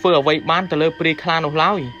អាចធ្វើអ្វីបានទៅលើព្រីខ្លានោះ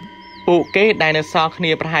ឡើយពួកគេដែលនៅសល់គ្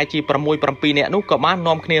នាប្រហែលជា6-7នាក់នោះក៏បាន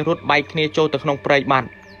នាំគ្នារត់បែកគ្នាចូលទៅក្នុងព្រៃបាត់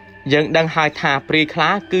យើងដឹងហើយថាព្រីខ្លា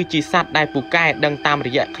គឺជាសត្វដែលពូកែដឹងតាមរ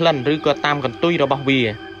យៈក្លិនឬក៏តាមកន្ទុយរបស់វា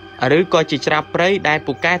ឬក៏ជាច្រាប់ព្រៃដែល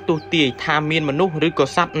ពូកែទស្សទាយថាមានមនុស្សឬក៏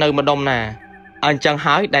សត្វនៅម្ដុំណាអញ្ចឹង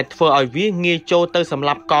ហើយដែលធ្វើឲ្យវាងាយចូលទៅសម្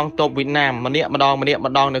លាប់កងទ័ពវៀតណាមម្នាក់ម្ដង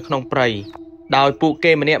នៅក្នុងព្រៃដោយពួក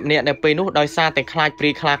គេម្នាក់នៅពេលនោះដោយសារតែខ្លាចព្រី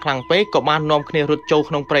ខ្លាខ្លាំងពេកក៏បាននាំគ្នារត់ចូល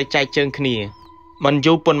ក្នុងព្រៃចែកជើងគ្នាមិន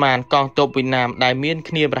យូរប៉ុន្មានកងទ័ពវៀតណាមដែលមាន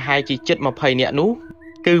គ្នាប្រហែលជាជិត20នាក់នោះ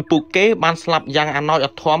គឺពួកគេបានស្លាប់យ៉ាងអាណោចអ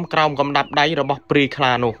ធមក្រោមកំដាប់ដៃរបស់ព្រីខ្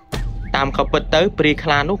លានោះតាមក៏ពិតទៅព្រីខ្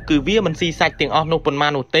លានោះគឺវាមិនស៊ីសាច់ទាំងអស់នោះប៉ុន្មា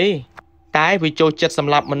ននោះទេតែវាចូលចិត្តស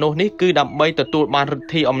ម្លាប់មនុស្សនេះគឺដើម្បីទទួលបានឫទ្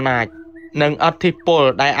ធិអំណាចនិងអធិពល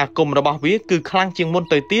ដែលអាគមរបស់វាគឺខ្លាំងជាងមុន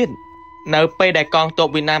ទៅទៀតនៅពេលដែលកងទ័ព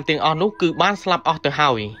វៀតណាមទាំងអស់នោះគឺបានស្លាប់អស់ទៅហើ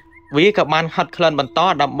យវាក៏បានហិតក្លិនបន្ត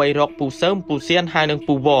ដើម្បីរកពូសើមពូសៀនហើយនិង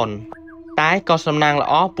ពូវ័នតែក៏សំណាងល្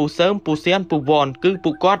អពូសើមពូសៀនពូវ័នគឺ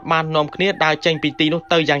ពួកគាត់បាននាំគ្នាដើរចេញពីទីនោះ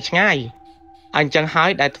ទៅយ៉ាងឆ្ងាយអញ្ចឹងហើយ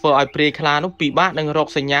ដែលធ្វើឲ្យព្រាយខ្លានោះពិបាកនឹងរក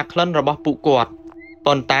សញ្ញាក្លិនរបស់ពួកគាត់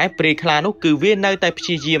ប៉ុន្តែព្រាយខ្លានោះគឺវានៅតែព្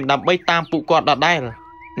យាយាមដើម្បីតាមពួកគាត់ដដែល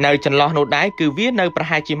នៅចន្លោះនោះដែរគឺវានៅប្រ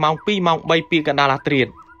ហែលជាម៉ោង2ម៉ោង3ពីកណ្ដាលអាធ្រាត្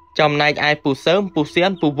រចំណែកឯពូសើមពូសៀ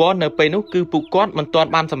នពូវ័ននៅពេលនោះគឺពួកគាត់មិនទាន់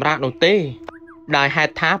បានសម្រាកនោះទេដោយហេ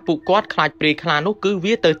តុថាពួកគាត់ខ្លាចព្រាយខ្លានោះគឺ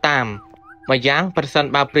វាទៅតាមម្យ៉ាងប្រសិន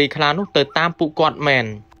បើព្រាយខ្លានោះទៅតាមពួកគាត់មែន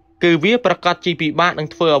គឺវាប្រកាសជាពិបាកនឹង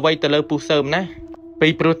ធ្វើអ្វីទៅលើពូសើមណា ពី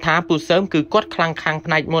ព្រោះថាពូសើមគឺគាត់ខ្លាំងខាំង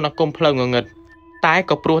ផ្នែកមន្តអាគមភ្លើងងងឹតតែ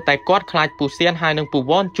ក៏ព្រោះតែគាត់ខ្លាចពូសៀនហើយនឹងពូ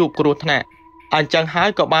វ៉នជួបគ្រោះថ្នាក់អញ្ចឹងហើយ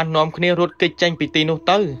ក៏បាននាំគ្នារត់គេចចេញពីទីនោះ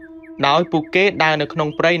ទៅដោយពួកគេដើរនៅក្នុង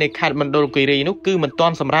ព្រៃនៃខេត្តមណ្ឌលគិរីនោះគឺមិនទា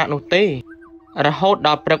ន់សម្រាកនោះទេរហូតដ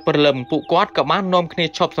ល់ព្រឹកព្រលឹមពួកគាត់ក៏បាននាំគ្នា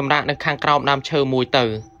ឈប់សម្រាកនៅខាងក្រោមដើមឈើមួយទៅ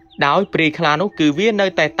ដោយព្រាយខ្លានោះគឺវានៅ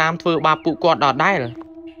តែតាមធ្វើបាបពួកគាត់ដដែល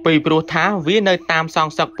ពីព្រោះថាវានៅតាមសង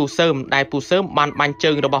សឹកពូសើមដែលពូសើមបានបាញ់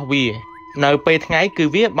ជើងរបស់វានៅពេលថ្ងៃគឺ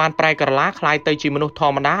វាបានប្រែក្រឡាคล้ายទៅជាមនុស្សធ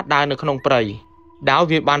ម្មតាដើរនៅក្នុងព្រៃដោយ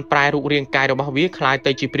វាបានប្រែរូបរាងកាយរបស់វាคล้าย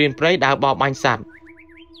ទៅជាព្រានព្រៃដើរបបបាញ់សត្វ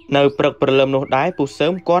នៅព្រឹកព្រលឹមនោះដែរពូសើ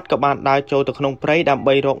មគាត់ក៏បានដើរចូលទៅក្នុងព្រៃដើម្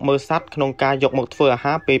បីរកមើលសត្វក្នុងការយកមកធ្វើអា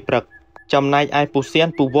ហារពេលព្រឹកចំណែកឯពូសៀន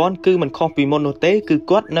ពូវ៉នគឺមិនខុសពីមុននោះទេគឺ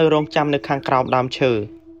គាត់នៅរងចាំនៅខាងក្រោមដើមឈើ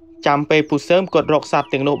ចាំពេលពូសើមគាត់រកសត្វ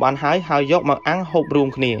ទាំងនោះបានហើយយកមកអាំងហូបរួម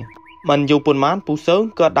គ្នាមិនយូរប៉ុន្មានពូសើម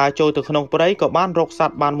ក៏ដើរចូលទៅក្នុងព្រៃក៏បានរកស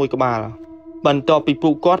ត្វបានមួយក្បាលបន្ទាប់ពីពួ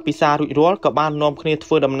កគាត់ពិសាររួចរាល់ក៏បាននាំគ្នាធ្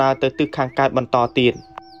វើដំណើរទៅទិសខាងកើតបន្តទៀត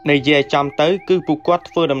និយាយចំទៅគឺពួកគាត់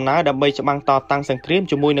ធ្វើដំណើរដើម្បីច្បាំងតតាំងសង្គ្រាម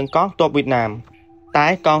ជាមួយនឹងកងទ័ពវៀតណាមតែ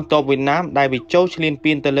កងទ័ពវៀតណាមដែលវាចូលឈ្លាន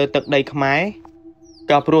ពានទៅលើទឹកដីខ្មែរ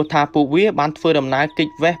ក៏ព្រោះថាពួកវាបានធ្វើដំណើរគេច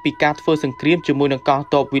វេះពីការធ្វើសង្គ្រាមជាមួយនឹងកង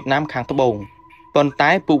ទ័ពវៀតណាមខាងត្បូងប៉ុន្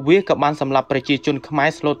តែពួកវាក៏បានសម្លាប់ប្រជាជនខ្មែរ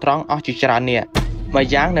ស្លូតត្រង់អស់ជាច្រើននាក់មួយ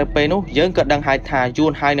យ៉ាងនៅពេលនោះយើងក៏ដឹងហើយថាយួ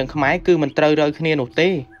នហើយនឹងខ្មែរគឺមិនត្រូវរើគ្នានោះទេ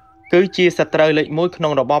គឺជាសត្រូវលេខ1ក្នុ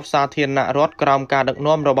ងរបបសាធារណរដ្ឋក្រោមការដឹក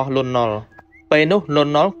នាំរបស់លន់នល់ពេលនោះល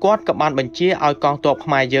ន់នល់គាត់ក៏បានបញ្ជាឲ្យកងទ័ពខ្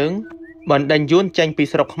មែរយើងបណ្ដេញយួនចេញពី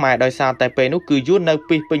ស្រុកខ្មែរដោយសារតែពេលនោះគឺយួននៅ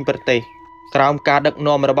ពីពេញប្រទេសក្រោមការដឹក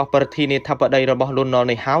នាំរបស់ប្រធានាធិបតីរបស់លន់នល់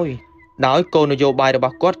នេះហើយដោយគោលនយោបាយរប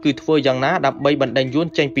ស់គាត់គឺធ្វើយ៉ាងណាដើម្បីបណ្ដេញយួន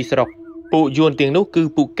ចេញពីស្រុកពួកយួនទាំងនោះគឺ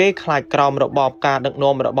ពួកគេខ្លាចក្រោមរបបការដឹក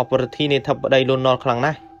នាំរបស់ប្រធានាធិបតីលន់នល់ខ្លាំង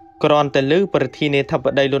ណាស់គ្រាន់តែឮប្រធានាធិប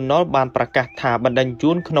តីលន់នល់បានប្រកាសថាបណ្ដេញ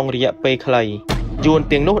យួនក្នុងរយៈពេលខ្លីយួន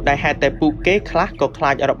ទាំងនោះដែលហេតុតែពួកគេខ្លះក៏ខ្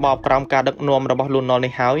លាចរបបក្រោមការដឹកនាំរបស់លន់នល់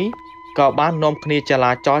នេះហើយក៏បាននាំគ្នាច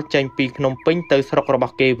លាចលចេញពីភ្នំពេញទៅស្រុករប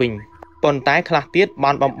ស់គេវិញប៉ុន្តែខ្លះទៀត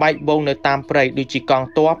បានបំបែកវងនៅតាមព្រៃដូចជាកង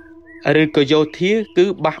ទ័ពឬក៏យោធាគឺ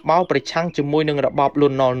បះបោប្រឆាំងជាមួយនឹងរបបល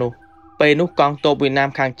ន់នល់នោះពេលនោះកងទ័ពវៀតណាម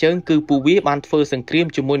ខាងជើងគឺពួកវាបានធ្វើសង្គ្រាម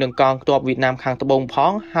ជាមួយនឹងកងទ័ពវៀតណាមខាងត្បូងផ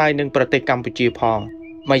ងហើយនឹងប្រទេសកម្ពុជាផង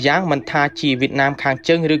មួយយ៉ាងមិនថាជាវៀតណាមខាង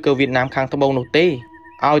ជើងឬក៏វៀតណាមខាងត្បូងនោះទេ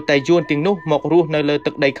ឲ្យតែយួនទាំងនោះមករស់នៅលើ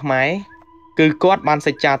ទឹកដីខ្មែរគឺគាត់បានស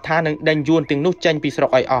ច្ចាថានឹងដេញយួនទាំងនោះចេញពីស្រុក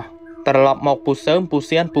ឲ្យអស់ត្រឡប់មកពូសើមពូ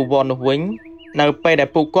សៀនពូវ៉ននោះវិញនៅពេលដែល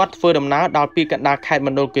ពួកគាត់ធ្វើដំណើរដល់ពីកណ្ដាលខេត្តម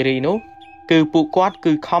ណ្ឌលគិរីនោះគឺពួកគាត់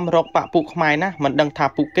គឺខំរកបាក់ពួកខ្មែរណាស់មិនដឹងថា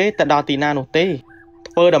ពួកគេទៅដល់ទីណានោះទេ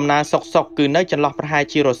ធ្វើដំណើរសុកគឺនៅចន្លោះប្រហែល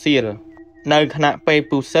ជារសៀលនៅខណៈពេល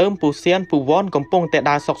ពូសើមពូសៀនពូវ៉នកំពុងតែ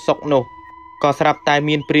ដើរសុកនោះក៏ស្រាប់តែ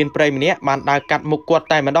មានព្រានព្រៃម្នាក់បានដើរកាត់មុខគាត់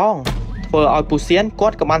តែម្ដងធ្វើឲ្យពូសៀនគា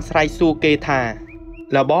ត់ក៏បានស្រែកសួរគេថា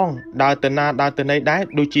លបងដើរទៅណាដើរទៅណីដែរ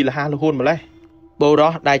ដូចជាលះលហួនម្លេះបូ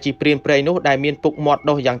រោះដែលជាព្រានព្រៃនោះដែលមានពុកមាត់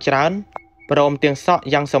ដុសយ៉ាងច្រើនព្រមទាំងសក់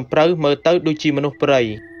យ៉ាងសំព្រៅមើលទៅដូចជាមនុស្សព្រៃ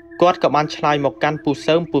គាត់ក៏បានឆ្លើយមកកាន់ពូ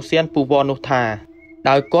សើមពូសៀនពូវ៉ននោះថា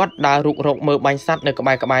ដោយគាត់ដើររុករកមើលបាញ់សត្វនៅក្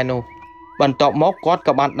បែរនោះបន្ទាប់មកគាត់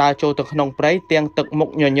ក៏បានដើរចូលទៅក្នុងព្រៃទាំងទឹកមុខ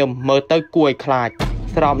ញញឹមមើលទៅគួរឲ្យខ្លាច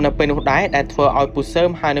ស្របនៅពេលនោះដែរដែលធ្វើឲ្យពូសើម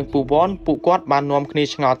ហើយនឹងពូវ៉នពួកគាត់បាននាំគ្នា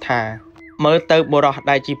ឆ្ងល់ថាមើលទៅបរោះ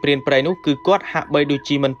ដែលជាព្រានព្រៃនោះគឺគាត់ហាក់បីដូច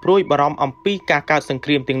ជាមិនព្រួយបារម្ភអំពីការកើតសង្គ្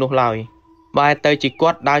រាមទាំងនោះឡើយបែរទៅជាគា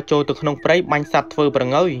ត់ដើរចូលទៅក្នុងព្រៃបាញ់សត្វធ្វើប្រ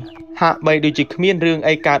ងើយហាក់បីដូចជាគ្មានរឿង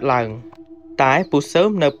អីកើតឡើងតែពូសើម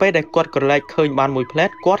នៅពេលដែលគាត់ក្រឡេកឃើញបានមួយផ្លែត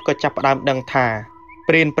គាត់ក៏ចាប់ផ្ដើមដឹងថា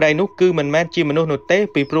ព្រានព្រៃនោះគឺមិនមែនជាមនុស្សនោះទេ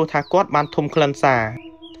ពីព្រោះថាគាត់បានធំក្លិនសារ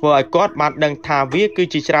ធ្វើឲ្យគាត់បានដឹងថាវាគឺ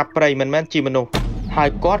ជាច្រាបព្រៃមិនមែនជាមនុស្សហើយ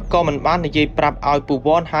គាត់ក៏មិនបាននិយាយប្រាប់ឲ្យពូ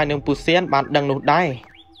វ៉នហើយនឹងពូសៀនបានដឹងនោះដែរ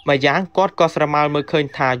ម្យ៉ាងគាត់ក៏ស្រមើលមើលឃើញ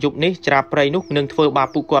ថាយប់នេះច្រាបព្រៃនោះនឹងធ្វើបាប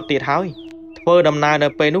ពួកគាត់ទៀតហើយធ្វើដំណើរនៅ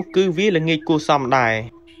ពេលនោះគឺវាល្ងាចគួរសមដែរ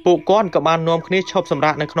ពួកគាត់ក៏បាននាំគ្នាឈប់សម្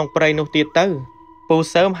រាកនៅក្នុងព្រៃនោះទៀតទៅពូ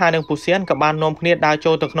សើមហើយនឹងពូសៀនក៏បាននាំគ្នាដើរ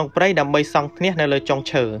ចូលទៅក្នុងព្រៃដើម្បីសង់ធ្នះនៅលើចុង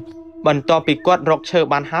ឈើបន្ទាប់ពីគាត់រកឈើ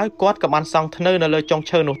បានហើយគាត់ក៏បានសង់ធ្នើនៅលើចុង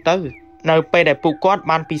ឈើនោះទៅនៅពេលដែលពួកគាត់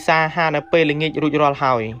បានពិសាអាហារនៅពេលល្ងាចរួចរាល់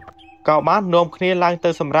ហើយក៏បាននាំគ្នាឡើងទៅ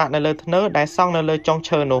សម្រាកនៅលើធ្នើដែលសង់នៅលើចុង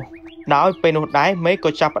ឈើនោះដោយពេលនោះដែរមេឃក៏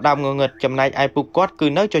ចាប់ផ្ដើមងងឹតចំណែកឯពួកគាត់គឺ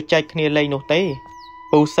នៅជជែកគ្នាលេងនោះទេ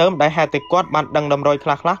ពូសើមដែលហេតុតែគាត់បានដឹងតម្រុយខ្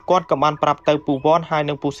លះគាត់ក៏បានប្រាប់ទៅពូវ៉នហើយ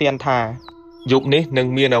នឹងពូសៀនថាយប់នេះនឹង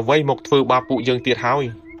មានអ្វីមកធ្វើបាបពួកយើងទៀតហើ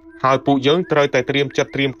យពួកយើងត្រូវតែត្រៀមចិត្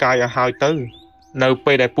តត្រៀមកាយឲ្យហើយទៅនៅ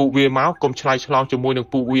ពេលដែលពួកវាមកកុំឆ្លៃឆ្លងជាមួយនឹង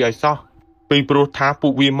ពួកវាឲ្យសោះពីព្រោះថាពួ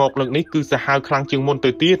កវាមកលើកនេះគឺសាហាវខ្លាំងជាងមុន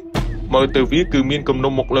ទៅទៀតមើលទៅវាគឺមានគំ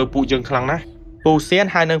នុំមកលើពួកយើងខ្លាំងណាស់ពូសៀន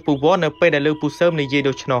ហើយនឹងពូវ៉ននៅពេលដែលលើពូសើមនិយាយ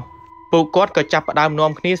ដូច្នោះពួកគាត់ក៏ចាប់ផ្ដើម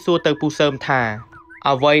នាំគ្នាសួរទៅពូសើមថា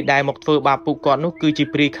អ្វីដែលមកធ្វើបាបពួកគាត់នោះគឺជា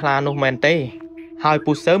ព្រាយខ្លានោះមែនទេហើយ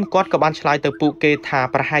ពូសើមគាត់ក៏បានឆ្លើយទៅពួកគេថា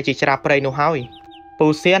ប្រហែលជាច្រាបព្រៃនោះហើយពូ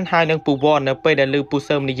សៀនហើយនឹងពូវ៉ននៅពេលដែលឮពូ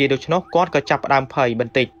សើមនិយាយដូច្នោះគាត់ក៏ចាប់ផ្ដើមភ័យប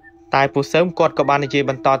ន្តិចតែពូសើមគាត់ក៏បាននិយាយ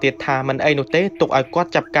បន្តទៀតថាមិនអីនោះទេទុកឲ្យគាត់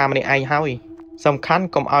ចាប់ការម្នាក់ឯងហើយសំខាន់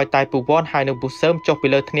កុំឲ្យតែពូវ៉នហើយនឹងពូសើមចុះពី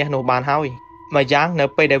លើថ្នះនោះបានហើយម្យ៉ាងនៅ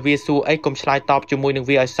ពេលដែលវាសួរអីកុំឆ្លើយតបជាមួយនឹង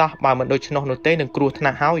វាឲ្យសោះបើមិនដូច្នោះនោះទេនឹងគ្រោះថ្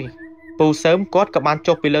នាក់ហើយពូសើមគាត់ក៏បាន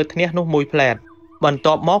ចុះពីលើថ្នះនោះមួយផ្លែតបន្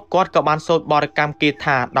ទាប់មកគាត់ក៏បានសូត្របរិកម្មគា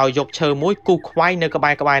ថាដោយយកឈើមួយគូសខ្វែងនៅក្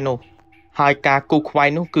បែរនោះហើយការគូសខ្វែង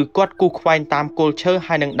នោះគឺគាត់គូសខ្វែងតាមគល់ឈើ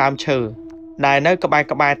ហើយនឹងដើមឈើដែលនៅក្បែ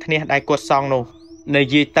រថ្នះដែលគាត់សង់នោះនិ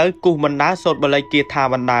យាយទៅគូសបណ្ដាសូត្របល័យគាថា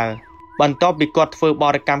បណ្ដាបន្ទាប់ពីគាត់ធ្វើប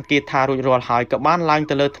រិកម្មគាថារួចរាល់ហើយក៏បានឡើង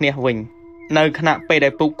ទៅលើថ្នះវិញនៅខណៈពេលដែ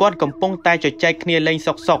លពួកគាត់កំពុងតែជជែកគ្នាលេង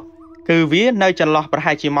សុកគឺវានៅចន្លោះប្រ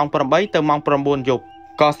ហែលជាម៉ោង8ទៅម៉ោង9យប់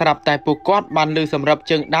ក៏ស្រាប់តែពួកគាត់បានឮសម្រាប់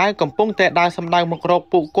ជើងដើរកំពុងតែដើរសម្ដៅមករក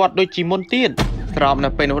ពួកគាត់ដូចជាមុនទៀតស្របនៅ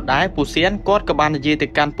ពេលនោះដែរពូសៀនគាត់ក៏បាននិយាយទៅ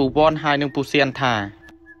កាន់ពូវ៉នហើយនឹងពូសៀនថា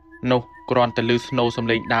នោះគ្រាន់តែឮស្នូសំ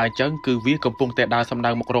ឡេងដើរអញ្ចឹងគឺវាកំពុងតែដើរសម្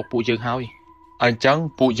ដៅមករកពួកយើងហើយអញ្ចឹង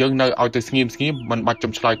ពួកយើងនៅឲ្យទៅស្ងៀមមិនបាច់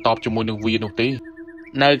ចំឆ្លើយតបជាមួយនឹងវានោះទេ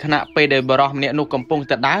នៅខណៈពេលដែលបរិសម្នាក់នោះកំពុង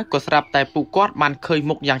តែដើរក៏ស្រាប់តែពួកគាត់បានឃើញ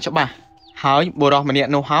មុខយ៉ាងច្បាស់ហើយបរិសម្នាក់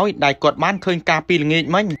នោះហើយដែលគាត់បានឃើញការពីល្ងាច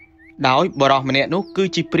មិញដោយបរិសម្នាក់នោះគឺ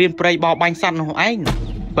ជាព្រានព្រៃបរបាញ់សត្វនោះឯង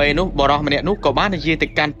ពេលនោះបរិសម្នាក់នោះក៏បាននិយាយទៅ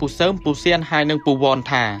កាន់ពូសើមពូសៀនហើយនឹងពូវ៉ន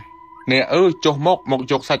ថាអ្នកចុះមក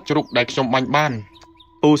យកសាច់ជ្រូកដែលខ្ញុំបាញ់បាន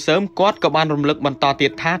ពូសើមគាត់ក៏បានរំលឹកបន្តទៀ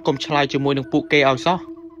តថាកុំឆ្លើយជាមួយនឹងពួកគេឲ្យសោះ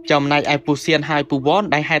ចំណែកឯពូសៀនហើយពូវ៉ន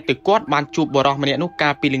ដែលហេតុតែគាត់បានជួបបរិសម្នាក់នោះកា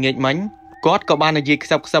លពីល្ងាចមិញគាត់ក៏បាននិយាយខ្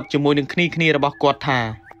សឹបជាមួយនឹងគ្នារបស់គាត់ថា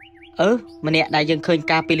ម្នាក់ដែលយើងឃើញ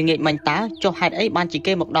ការពីល្ងាចមិញតើចុះហេតុអីបានជា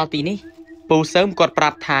គេមកដល់ទីនេះពូសើមគាត់ប្រា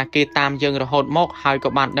ប់ថាគេតាមយើងរហូតមកហើយក៏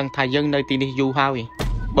បានដឹងថាយើងនៅទីនេះយូរហើយ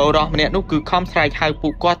បរិសម្នាក់នោះគឺខំស្រែកហៅពួ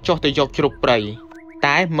កគាត់ចុះទៅយកជ្រូកព្រៃ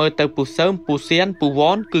តែមើលទៅពូសើមពូសៀនពូ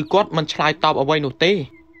វ៉នគឺគាត់មិនឆ្លើយតបអ្វីនោះទេ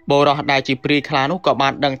បរិសដែលជាព្រាយខ្លានោះក៏បា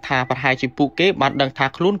នដឹងថាប្រហែលជាពួកគេបានដឹងថា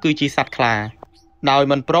ខ្លួនគឺជាសត្វខ្លាដោយ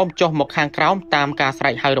មិនព្រមចុះមកខាងក្រោមតាមការស្រែ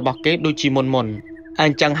កហៅរបស់គេដូចជាមុនអ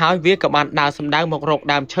ញ្ចឹងហើយវាក៏បានដើរសម្ដៅមករក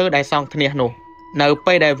ដើមឈើដែលសង់ថ្នះនោះនៅ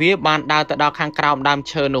ពេលដែលវាបានដើរទៅដល់ខាងក្រោមដើម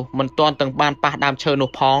ឈើនោះមិនទាន់ទាំងបានប៉ះដើមឈើនោះ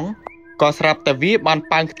ផងក៏ស្រាប់តែវាបាន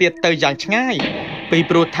ប៉ើងខ្ទាតទៅយ៉ាងឆ្ងាយពី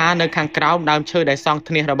ព្រោះថានៅខាងក្រោមដើមឈើដែលសង់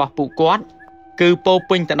ថ្នះរបស់ពួកគាត់គឺពោ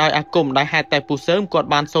ពេញទៅដោយអាគមដែលហេតុតែពូសើមគាត់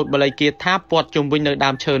បានសូត្របល័យគាថាព័ទ្ធជុំវិញនៅដើ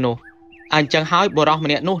មឈើនោះអញ្ចឹងហើយបរិស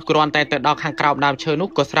ម្នាក់នោះគ្រាន់តែទៅដល់ខាងក្រោមដើមឈើនោះ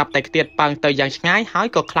ក៏ស្រាប់តែខ្ទាតប៉ើងទៅយ៉ាងឆ្ងាយហើយ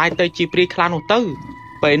ក៏คล้ายទៅជាព្រាយខ្លានោះទៅ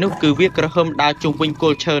ពេលនោះគឺវាក្រហមដើរជុំវិញគ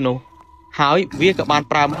ល់ឈើនោះហើយវាក៏បាន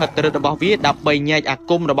ប្រើមហិទ្ធិឫទ្ធិរបស់វាដើម្បីញែកអា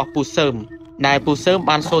គមរបស់ពូសើមដែលពូសើម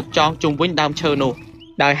បានសូត្រចងជុំវិញដើមឈើនោះ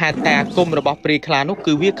ដោយហេតុតែអាគមរបស់ព្រាយខ្លានោះ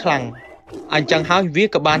គឺវាខ្លាំងអញ្ចឹងហើយវា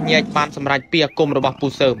ក៏បានញែកបានសម្រេចពីអាគមរបស់ពូ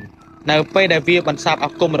សើមនៅពេលដែលវាបន្សាបអា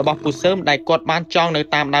គមរបស់ពូសើមដែលគាត់បានចងនៅ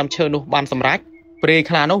តាមដើមឈើនោះបានសម្រេចព្រាយ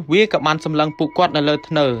ខ្លានោះវាក៏បានសម្លឹងពួកគាត់នៅលើ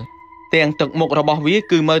ធ្នើទាំងទឹកមុខរបស់វា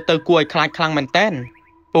គឺមើលទៅគួរឲ្យខ្លាចខ្លាំងមែនទែន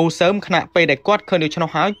ពូសើមខណៈពេលដែលគាត់ឃើញដូច្នោះ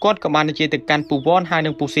ហើយគាត់ក៏បាននិយាយទៅកាន់ពូវ៉នហើយនឹ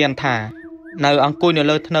ងពូសៀនថានៅអង្គុយនៅ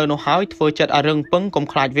លើធ្នើនោះហើយធ្វើចិត្តឲ្យរឹងពឹងកុំ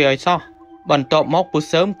ខ្លាចវាឲ្យសោះបន្ទាប់មកពូ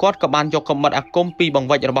សើមគាត់ក៏បានយកកំបិតអាគមពីបង្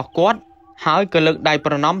វិចរបស់គាត់ហើយក៏លើកដៃ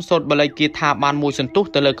ប្រណម្យសូត្របល័យគាថាបានមួយសន្ទុះ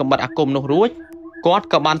ទៅលើកំបិតអាគមនោះរួចគាត់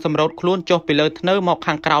ក៏បានសម្រោតខ្លួនចុះពីលើធ្នើមក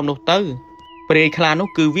ខាងក្រោមនោះទៅព្រាយខ្លានោះ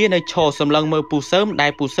គឺវានៅឈរសម្លឹងមើលពូសើមដែ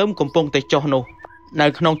លពូសើមកំពុងតែចុះនោះនៅ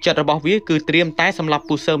ក្នុងចិត្តរបស់វាគឺត្រៀមតែសម្លាប់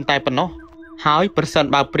ពូសើមតែប៉ុណ្ណោះហើយប្រសិន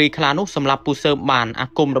បើព្រាយខ្លានោះសម្លាប់ពូសើមបានអា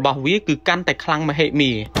គមរបស់វាគឺកាន់តែខ្លាំងមហិ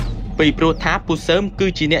មាពីព្រោះថាពូសើមគឺ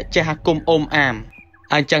ជាអ្នកចេះអាគមអូមអាម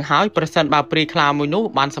អញ្ចឹងហើយប្រសិនបើព្រាយខ្លាមួយនោះ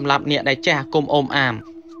បានសម្លាប់អ្នកដែលចេះអាគមអូមអាម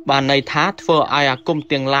បានន័យថាធ្វើឲ្យអាគម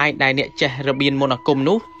ទាំងឡាយដែលអ្នកចេះរបៀនមុនអាគម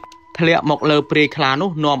នោះធ្លាក់មកលើព្រាយខ្លា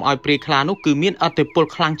នោះនាំឲ្យព្រាយខ្លានោះគឺមានឥទ្ធិពល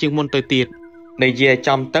ខ្លាំងជាងមុនទៅទៀតនិយាយ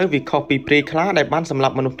ចំទៅវាខុសពីព្រាយខ្លាដែលបានសម្លា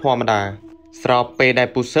ប់មនុស្សធម្មតាស្របពេលដែល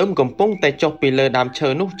ពូសើមកំពុងតែចុះពីលើដើមឈើ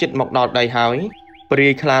នោះជិតមកដល់ដីហើយព្រា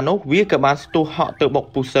យខ្លានោះវាក៏បានស្ទុះហក់ទៅបុក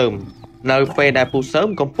ពូសើមនៅពេលដែលពូសើម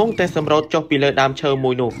កំពុងតែសម្រោតចុះពីលើដើមឈើ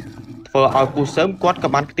មួយនោះធ្វើឲ្យពូសើមគាត់ក៏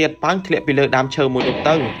បានខ្ទាតប៉ើងធ្លាក់ពីលើដើមឈើមួយនោះ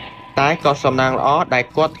ទៅតែក៏សំណាងល្អដែល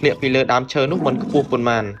គាត់ធ្លាក់ពីលើដើមឈើនោះមិនខ្ពស់ប៉ុន្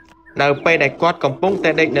មាននៅពេលដែលគាត់កំពុងតែ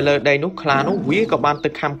ដេកនៅលើដីនោះខ្លានោះវាក៏បានទៅ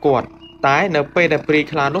ខាំគាត់តែនៅពេលដែលព្រាយ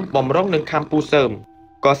ខ្លានោះបំរុងនឹងខាំពូសើម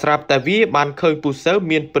ក៏ស្រាប់តែវាបានឃើញពូសើម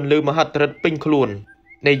មានពន្លឺមហិទ្ធិឫទ្ធិពេញខ្លួន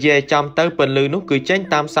និយាយចំទៅពន្លឺនោះគឺចេញ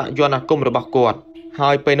តាមសយន្តអាគមរបស់គាត់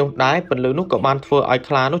ហើយពេលនោះដែរពន្លឺនោះក៏បានធ្វើឲ្យ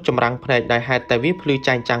ខ្លានោះចម្រាំងភ្នែកដោយហេតុតែវាភ្លឺ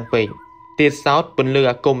ចែងចាំងពេកទៀតសោតពន្លឺ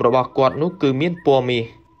អាគមរបស់គាត់នោះគឺមានពណ៌មាស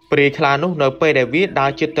ព្រាយខ្លានោះនៅពេលដែលវាដើ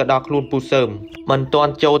រជិតទៅដល់ខ្លួនពូសើមមិនទា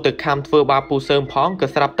ន់ចូលទៅខាំធ្វើបាបពូសើមផងក៏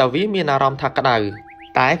ស្រាប់តែវាមានអារម្មណ៍ថាក្តៅ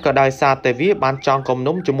តែក៏ដោយសារតែវាបានចងគំ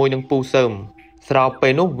នុំជាមួយនឹងពូសើមស្របពេ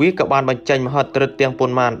លនោះវាក៏បានបញ្ចេញមហិទ្ធិឫទ្ធិទាំងប៉ុ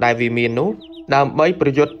ន្មានដែលវាមាននោះដើម្បីប្រ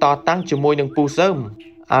យុទ្ធតតាំងជាមួយនឹងពូសើម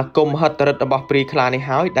អាគមមហិទ្ធិឫទ្ធិរបស់ព្រាយខ្លានេះ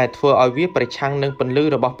ហើយដែលធ្វើឲ្យវាប្រឆាំងនឹងពន្លឺ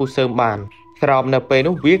របស់ពូសើមបានស្របនៅពេល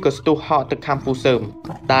នោះវាក៏ស្ទុះហក់ទៅខាំពូសើម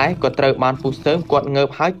តែក៏ត្រូវបានពូសើមគាត់ងើប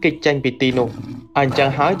ហើយគេចចេញពីទីនោះអញ្ចឹង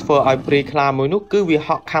ហើយធ្វើឲ្យព្រាយខ្លាមួយនោះគឺវាហ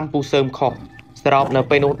ក់ខាំពូសើមខុសស្របនៅ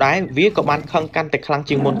ពេលនោះដែរវាក៏បានខឹងកាន់តែខ្លាំង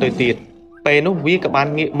ជាងមុនទៅទៀតពេលនោះវាក៏បាន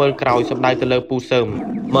ងាកមើលក្រោយសម្ដៅទៅលើពូសើម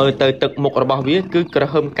មើលទៅទឹកមុខរបស់វាគឺក្រ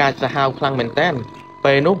ហមកាចសាហាវខ្លាំងមែនទែន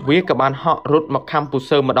ពេលនោះវាក៏បានហក់រត់មកខាំពូ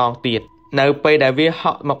សើមម្ដងទៀតនៅពេលដែលវាហ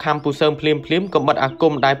ក់មកខាំពូសើមភ្លាមកំបិតអាគ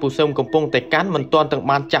មដែលពូសើមកំពុងតែកាន់មិនទាន់ទាំង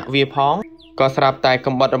បានចាក់វាផងក៏ស្រាប់តែ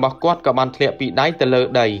កំបិតរបស់គាត់ក៏បានធ្លាក់ពីដៃទៅលើ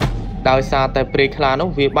ដីដោយសារតែព្រាយខ្លានោះ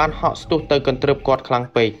វាបានហក់ស្ទុះទៅកន្ទ្រឹបគាត់ខ្លាំង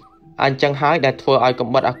ពេកអញ្ចឹងហើយដែលធ្វើឲ្យកំ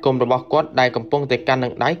បិតអាគមរបស់គាត់ដែលកំពុងតែកាន់នឹ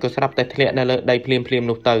ងដៃក៏ស្រាប់តែធ្លាក់នៅលើដីភ្លាម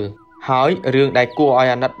នោះទៅហើយរឿងដែលគួរឲ្យ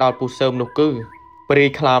អាណិតដល់ពូសើមនោះគឺព្រាយ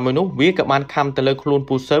ខ្លាមួយនោះវាក៏បានខំទៅលើខ្លួន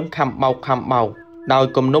ពូសើមខំបោកដោយ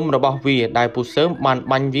គំនុំរបស់វាដែលពូសើមបាន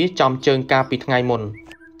បាញ់វាចំជើងកាលពីថ្ងៃមុន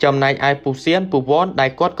ចំណែកឯពូសៀនពូវ័នដែល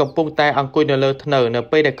គាត់កំពុងតែអង្គុយនៅលើធ្នើនៅ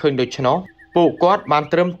ពេលដែលឃើញដូច្នោះពួកគាត់បាន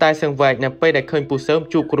ត្រឹមតែសង្វេគនៅពេលដែលឃើញពូសើម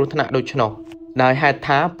ជួបគ្រោះថ្នាក់ដូច្នោះដោយហេតុ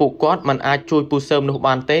ថាពួកគាត់មិនអាចជួយពូសើមនោះ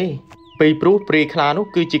បានទេពីព្រោះព្រាយខ្លានោះ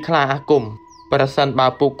គឺជាខ្លាអាគមប្រសិនបើ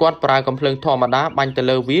ពួកគាត់ប្រើកំភ្លើងធម្មតាបាញ់ទៅ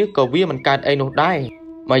លើវាក៏វាមិនកើតអីនោះដែរ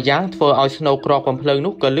ម្យ៉ាងធ្វើឲ្យស្នូគ្រាប់កំភ្លើង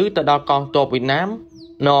នោះក៏លឺទៅដល់កងទ័ពវៀតណាម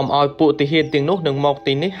នាំឲ្យពួកទាហានទាំងនោះនឹងមក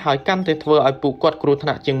ទីនេះហើយកាន់តែធ្វើឲ្យពួកគាត់គ្រោះថ្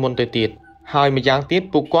នាក់ជាងមុនទៅទៀតហើយម្យ៉ាងទៀត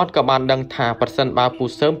ពួកគាត់ក៏បានដឹងថាប្រសិនបើពូ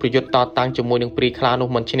សើមប្រយុទ្ធតតាំងជាមួយនឹងព្រាយខ្លានោះ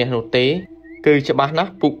មិនឈ្នះនោះទេគឺច្បាស់ណា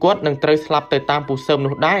ស់ពួកគាត់នឹងត្រូវស្លាប់ទៅតាមពូសើម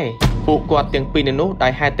នោះដែរពួកគាត់ទាំងពីរនោះដែ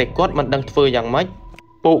លហេតុតែគាត់មិនដឹងធ្វើយ៉ាងម៉េច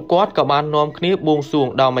ពួកគាត់ក៏បាននាំគ្នាបួងសួង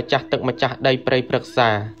ដល់ម្ចាស់ទឹកម្ចាស់ដីព្រៃព្រឹក្សា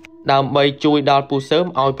ដើម្បីជួយដល់ពូសើម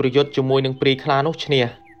ឲ្យប្រយុទ្ធជាមួយនឹងព្រាយខ្លានោះឈ្នះ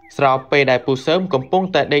ស្របពេលដែលពូសើមកំពុង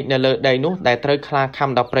តែដេកនៅលើដីនោះដែលត្រូវខ្លាខំ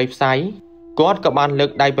ដល់ព្រៃផ្សៃគាត់ក៏បានលើ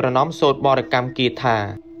កដៃប្រណម្យសូត្របរិកម្មគាថា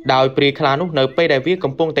ដោយព្រាយខ្លានោះនៅពេលដែលវា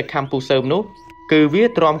កំពុងតែខំពូសើមនោះគឺវា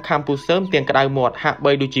ទ្រាំខំពូសើមទាំងក្តៅមាត់ហាក់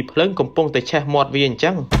បីដូចជាភ្លើងកំពុងតែឆេះមាត់វាអញ្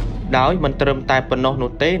ចឹងដោយមិនត្រឹមតែប៉ុណ្ណោះ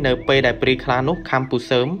នោះទេនៅពេលដែលព្រាយខ្លានោះខំពូ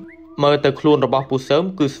សើមមើលទៅខ្លួនរបស់ពូសើម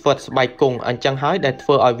គឺស្វិតស្បែកគង់អញ្ចឹងហើយដែលធ្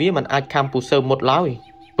វើឲ្យវាមិនអាចខំពូសើមមុតឡើយ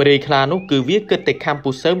ព្រាយខ្លានោះគឺវាគិតតែខំពូ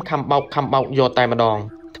សើមខំបោកយកតែម្ដង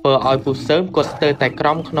ធ្វើឲ្យពូសើមគាត់ស្ទើរតែក្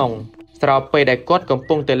រំក្នុងស្របពេលដែលគាត់កំ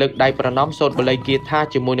ពុងតែលើកដៃប្រណម្យសូត្របល័យគាថា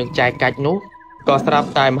ជាមួយនឹងចែកកាច់នោះក៏ស្រាប់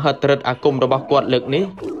តែមហិទ្ធិឫទ្ធិអាគមរបស់គាត់លើកនេះ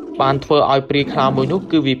បានធ្វើឲ្យព្រាយខ្លាមួយនោះ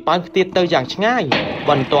គឺវាប៉ោងខ្ទាតទៅយ៉ាងឆ្ងាយ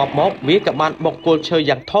បន្ទាប់មកវាក៏បានបុកគល់ឈើ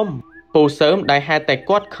យ៉ាងធំពូសើមដែលហេតុតែ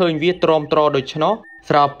គាត់ឃើញវាទ្រាំទ្រដូច្នោះ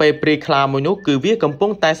ស្របពេលព្រាយខ្លាមួយនោះគឺវាកំពុ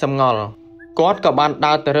ងតែសម្ងល់គាត់ក៏បាន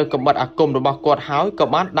ដើរទៅរើកំបិតអាគមរបស់គាត់ហើយក៏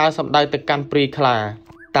បានដើរសម្ដៅទៅកាន់ព្រាយខ្លា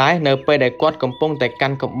តែនៅពេលដែលគាត់កំពុងតែកា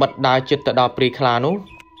ន់កំបិតដើរជិតទៅដល់ព្រាយខ្លានោះ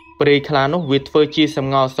វាធ្វើជាស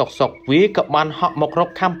ម្ងល់សុកវាក៏បានហក់មករក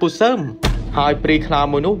ខំពូសើមហើយព្រាយខ្លា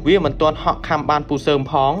មួយនោះវាមិនទាន់ហក់ខំបានពូសើម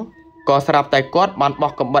ផងក៏ស្រាប់តែគាត់បាន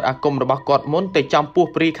បោះកំបិតអាគមរបស់គាត់មុនទៅចំពោះ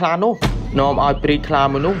ព្រាយខ្លានោះនាំឲ្យព្រាយខ្លា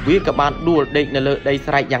មួយនោះវាក៏បានដួលដេកនៅលើដី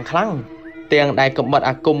ស្រែកយ៉ាងខ្លាំងទាំងដែលកំបិត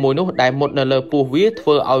អាគមមួយនោះដែលមុតនៅលើពោះវាធ្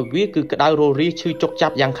វើឲ្យវាគឺក្តៅរលាឈឺចុកចា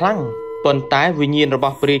ប់យ៉ាងខ្លាំងប៉ុន្តែវិញ្ញាណរប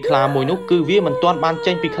ស់ព្រាយខ្លាមួយនោះគឺវាមិនទាន់បាន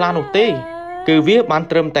ចេញពីខ្លានោះទេគឺវាបាន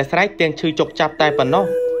ត្រឹមតែស្រែកទាំងឈឺចុកចាប់តែប៉ុណ្ណោះ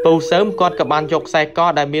ពូសើមគាត់ក៏បានយកខ្សែក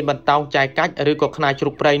ដែលមានបន្តោងចែកកាច់ឬក៏ខ្នាជ្រូ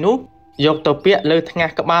កព្រៃនោះយកទៅពាក់លើថ្ងាស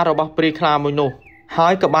ក្បាលរបស់ព្រាយខ្លាមួយនោះហើ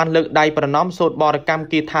យក៏បានលើកដៃប្រណម្យសូត្របរិកម្ម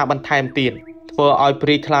គាថាបន្ថែមទៀតធ្វើឲ្យព្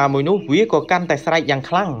រាយខ្លាមួយនោះវាក៏កាន់តែស្រែកយ៉ាង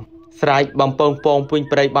ខ្លាំងស្រែកបំពងពងពេញ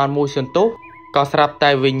ព្រៃបានមួយសន្ទុះក៏ស្រាប់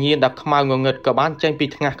តែវិញ្ញាណដ៏ខ្មៅងងឹតក៏បានចេញពី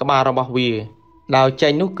ថ្ងាសក្បាលរបស់វាដោយចេ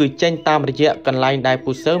ញនោះគឺចេញតាមរយៈកន្លែងដែល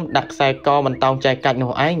ពូសើមដាក់ខ្សែកបន្តោងចែកកាច់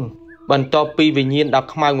នោះឯងបន្ទាប់ពីវិញ្ញាណដ៏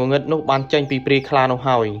ខ្មៅងងឹតនោះបានចេញពីព្រាយខ្លានោះ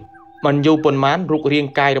ហើយមិនយូរប៉ុន្មានរូបរាង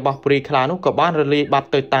កាយរបស់ព្រាយខ្លានោះក៏បានរលាយបាត់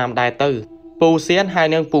ទៅតាមដែរទៅពូសៀនហើយ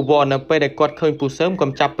នឹងពូវ័ននៅពេលដែលគាត់ឃើញពូសើម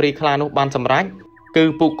កំចាប់ព្រាយខ្លានោះបានសម្រេចគឺ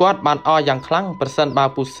ពួកគាត់បានអរយ៉ាងខ្លាំងប្រសិនបើ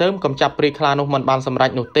ពូសើមកំចាប់ព្រាយខ្លានោះមិនបានសម្រេច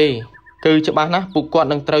នោះទេគឺច្បាស់ណាស់ពួកគាត់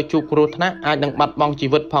នឹងត្រូវជួបគ្រោះថ្នាក់អាចនឹងបាត់បង់ជី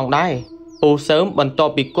វិតផងដែរពូសើមបន្ទា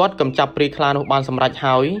ប់ពីគាត់កំចាប់ព្រាយខ្លានោះបានសម្រេច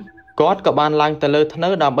ហើយគាត់ក៏បានឡើងទៅលើធ្នើ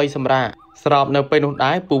ដើម្បីសម្រាកស្របនៅពេលនោះ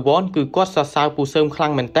ដែរពូវ័នគឺគាត់សរសើរពូសើមខ្លាំ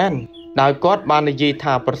ងមែនទែនដោយគាត់បាននិយាយ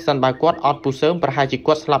ថាប្រសិនបើគាត់អត់ពូសើមប្រហែលជា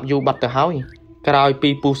គាត់ស្លាប់យូរបាត់ទៅហើយក្រោយពី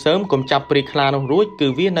ពូសើមកំចាប់ព្រាយខ្លានោះរួចគឺ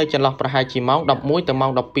វានៅចន្លោះប្រហែលជាម៉ោង11ទៅម៉ោ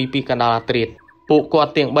ង12ពីកណ្ដាលរាត្រីពួកគា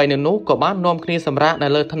ត់ទាំង3នៅនោះក៏បាននាំគ្នាសម្រាកនៅ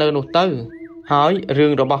លើធ្នើនោះទៅហើយរឿ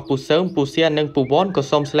ងរបស់ពូសើមពូសៀននិងពូវ័នក៏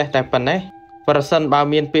សូមស្លេះតែប៉ុណ្ណេះប្រសិនបើ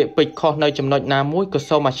មានពាក្យពេចន៍ខុសនៅចំណុចណាមួយក៏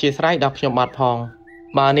សូមអធ្យាស្រ័យដល់ខ្ញុំបាទផង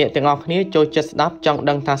បើអ្នកទាំងអស់គ្នាចូលចិត្តស្ដាប់ចង់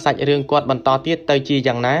ដឹងថាសាច់រឿងគាត់បន្តទៀតទៅជា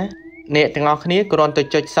យ៉ាងណា អ្នកទាំងអស់គ្នាគ្រាន់តែ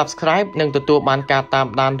ចុច Subscribe និងទទួលបានការតាម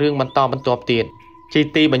ដានរឿងបន្តបន្ទាប់ទៀតជា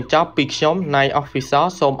ទីបញ្ចប់ពីខ្ញុំណៃ Officer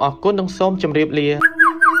សូមអរគុណនិងសូមជម្រាបលា